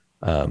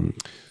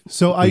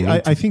 So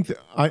I think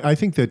that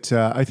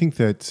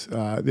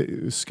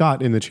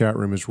Scott in the chat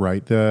room is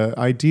right. The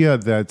idea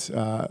that,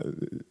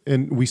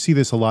 and we see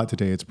this a lot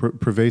today, it's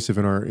pervasive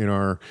in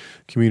our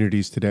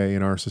communities today,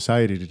 in our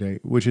society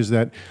today, which is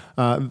that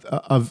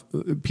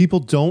people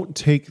don't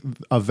take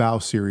a vow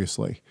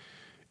seriously.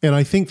 And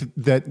I think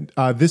that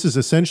this is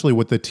essentially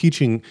what this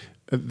teaching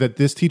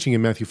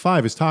in Matthew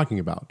 5 is talking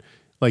about.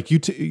 Like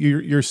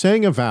you're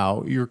saying a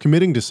vow, you're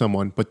committing to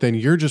someone, but then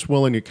you're just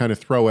willing to kind of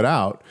throw it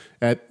out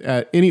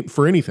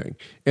for anything,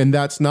 and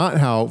that's not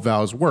how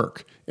vows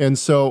work. And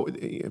so,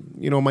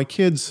 my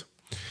kids,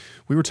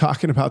 we were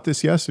talking about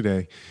this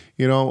yesterday.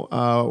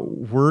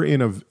 We're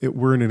in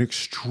an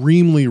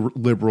extremely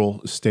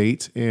liberal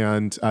state,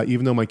 and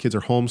even though my kids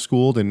are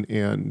homeschooled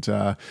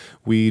and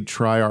we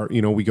try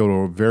we go to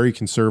a very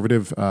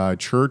conservative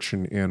church,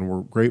 and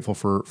we're grateful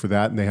for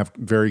that, and they have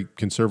very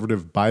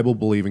conservative Bible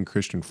believing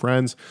Christian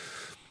friends.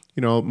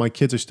 My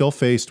kids are still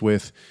faced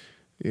with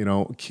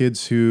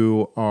kids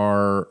who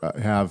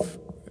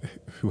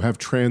have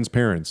trans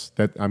parents.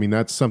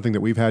 That's something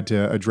that we've had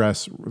to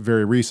address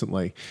very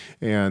recently.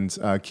 And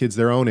kids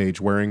their own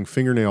age wearing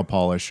fingernail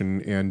polish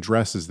and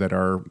dresses that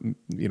are,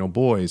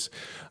 boys.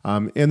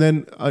 And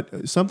then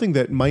something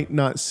that might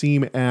not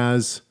seem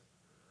as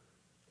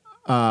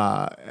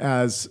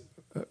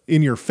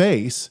in your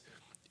face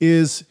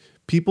is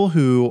people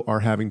who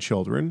are having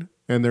children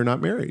and they're not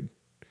married.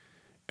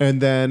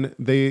 And then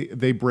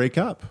they break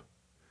up.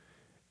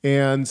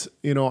 And,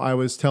 I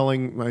was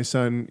telling my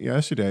son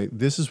yesterday,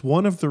 this is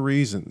one of the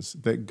reasons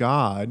that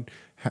God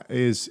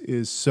is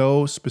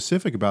so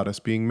specific about us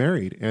being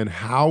married and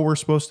how we're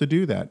supposed to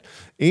do that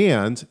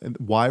and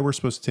why we're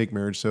supposed to take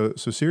marriage so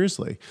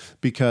seriously.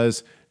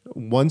 Because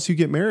once you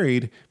get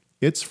married,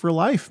 it's for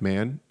life,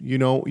 man.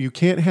 You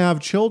can't have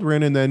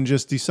children and then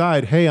just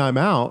decide, hey, I'm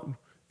out.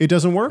 It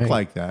doesn't work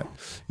like that.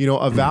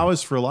 A vow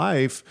is for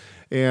life.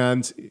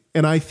 And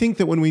I think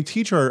that when we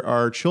teach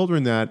our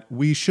children that,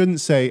 we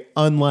shouldn't say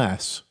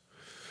unless.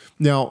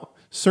 Now,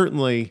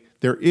 certainly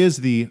there is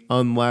the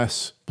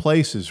unless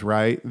places,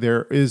 right?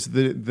 There is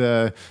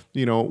the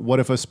what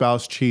if a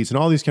spouse cheats and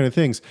all these kind of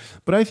things.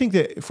 But I think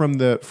that from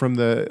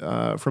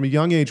a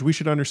young age, we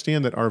should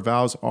understand that our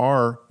vows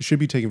should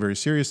be taken very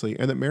seriously,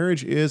 and that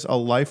marriage is a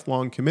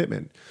lifelong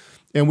commitment.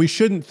 And we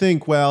shouldn't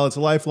think, well, it's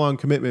a lifelong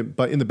commitment,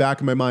 but in the back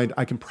of my mind,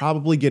 I can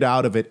probably get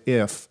out of it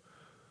if.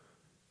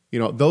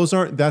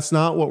 That's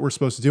not what we're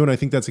supposed to do. And I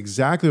think that's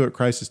exactly what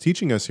Christ is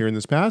teaching us here in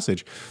this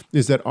passage,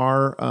 is that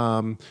our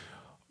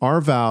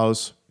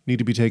vows need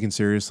to be taken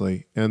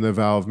seriously. And the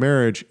vow of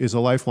marriage is a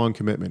lifelong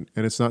commitment.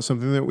 And it's not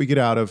something that we get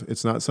out of.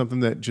 It's not something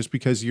that just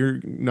because you're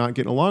not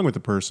getting along with the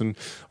person,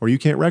 or you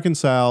can't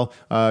reconcile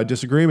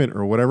disagreement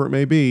or whatever it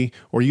may be,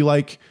 or you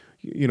like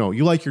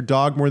your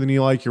dog more than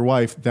you like your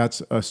wife.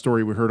 That's a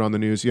story we heard on the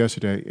news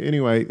yesterday.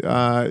 Anyway,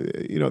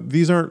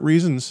 these aren't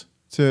reasons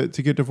to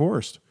get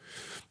divorced.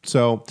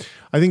 So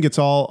I think it's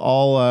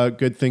all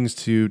good things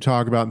to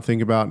talk about and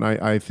think about. And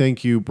I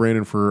thank you,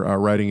 Brandon, for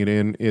writing it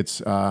in.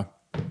 It's a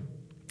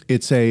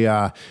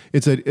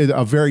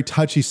very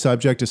touchy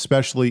subject,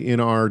 especially in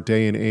our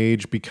day and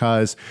age,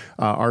 because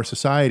our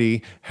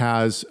society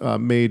has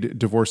made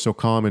divorce so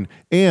common,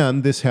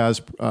 and this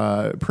has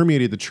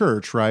permeated the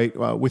church.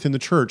 Right within the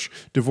church,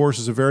 divorce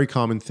is a very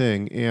common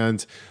thing,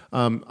 and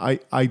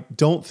I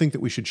don't think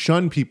that we should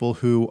shun people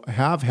who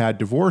have had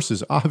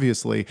divorces.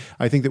 Obviously,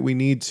 I think that we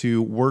need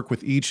to work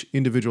with each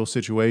individual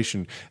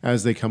situation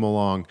as they come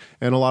along.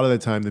 And a lot of the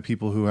time, the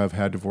people who have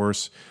had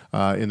divorce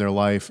in their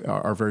life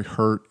are very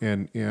hurt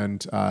and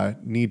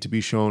need to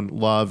be shown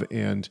love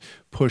and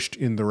pushed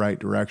in the right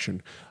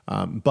direction.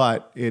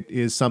 But it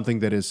is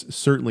something that is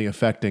certainly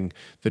affecting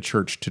the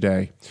church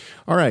today.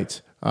 All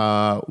right.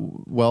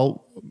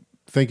 Well,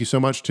 thank you so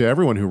much to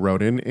everyone who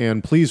wrote in,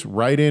 and please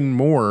write in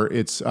more.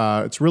 It's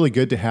really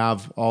good to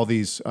have all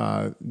these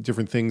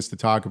different things to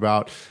talk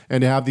about,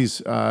 and to have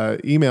these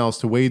emails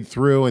to wade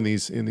through, and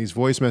these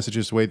voice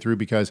messages to wade through,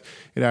 because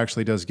it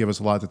actually does give us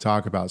a lot to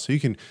talk about. So you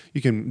can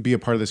be a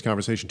part of this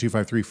conversation.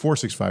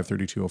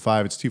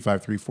 253-465-3205. It's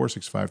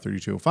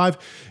 253-465-3205.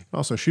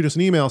 Also shoot us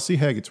an email,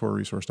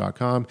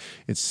 chegg@torahresource.com.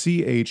 It's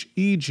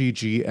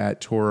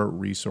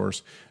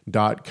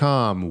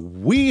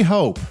chegg@torahresource.com. We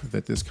hope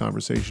that this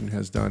conversation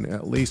has done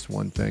at least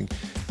one thing.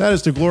 That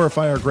is to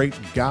glorify our great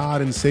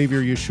God and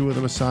Savior, Yeshua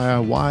the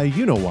Messiah. Why?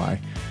 You know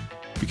why.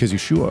 Because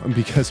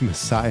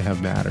Messiah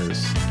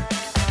matters.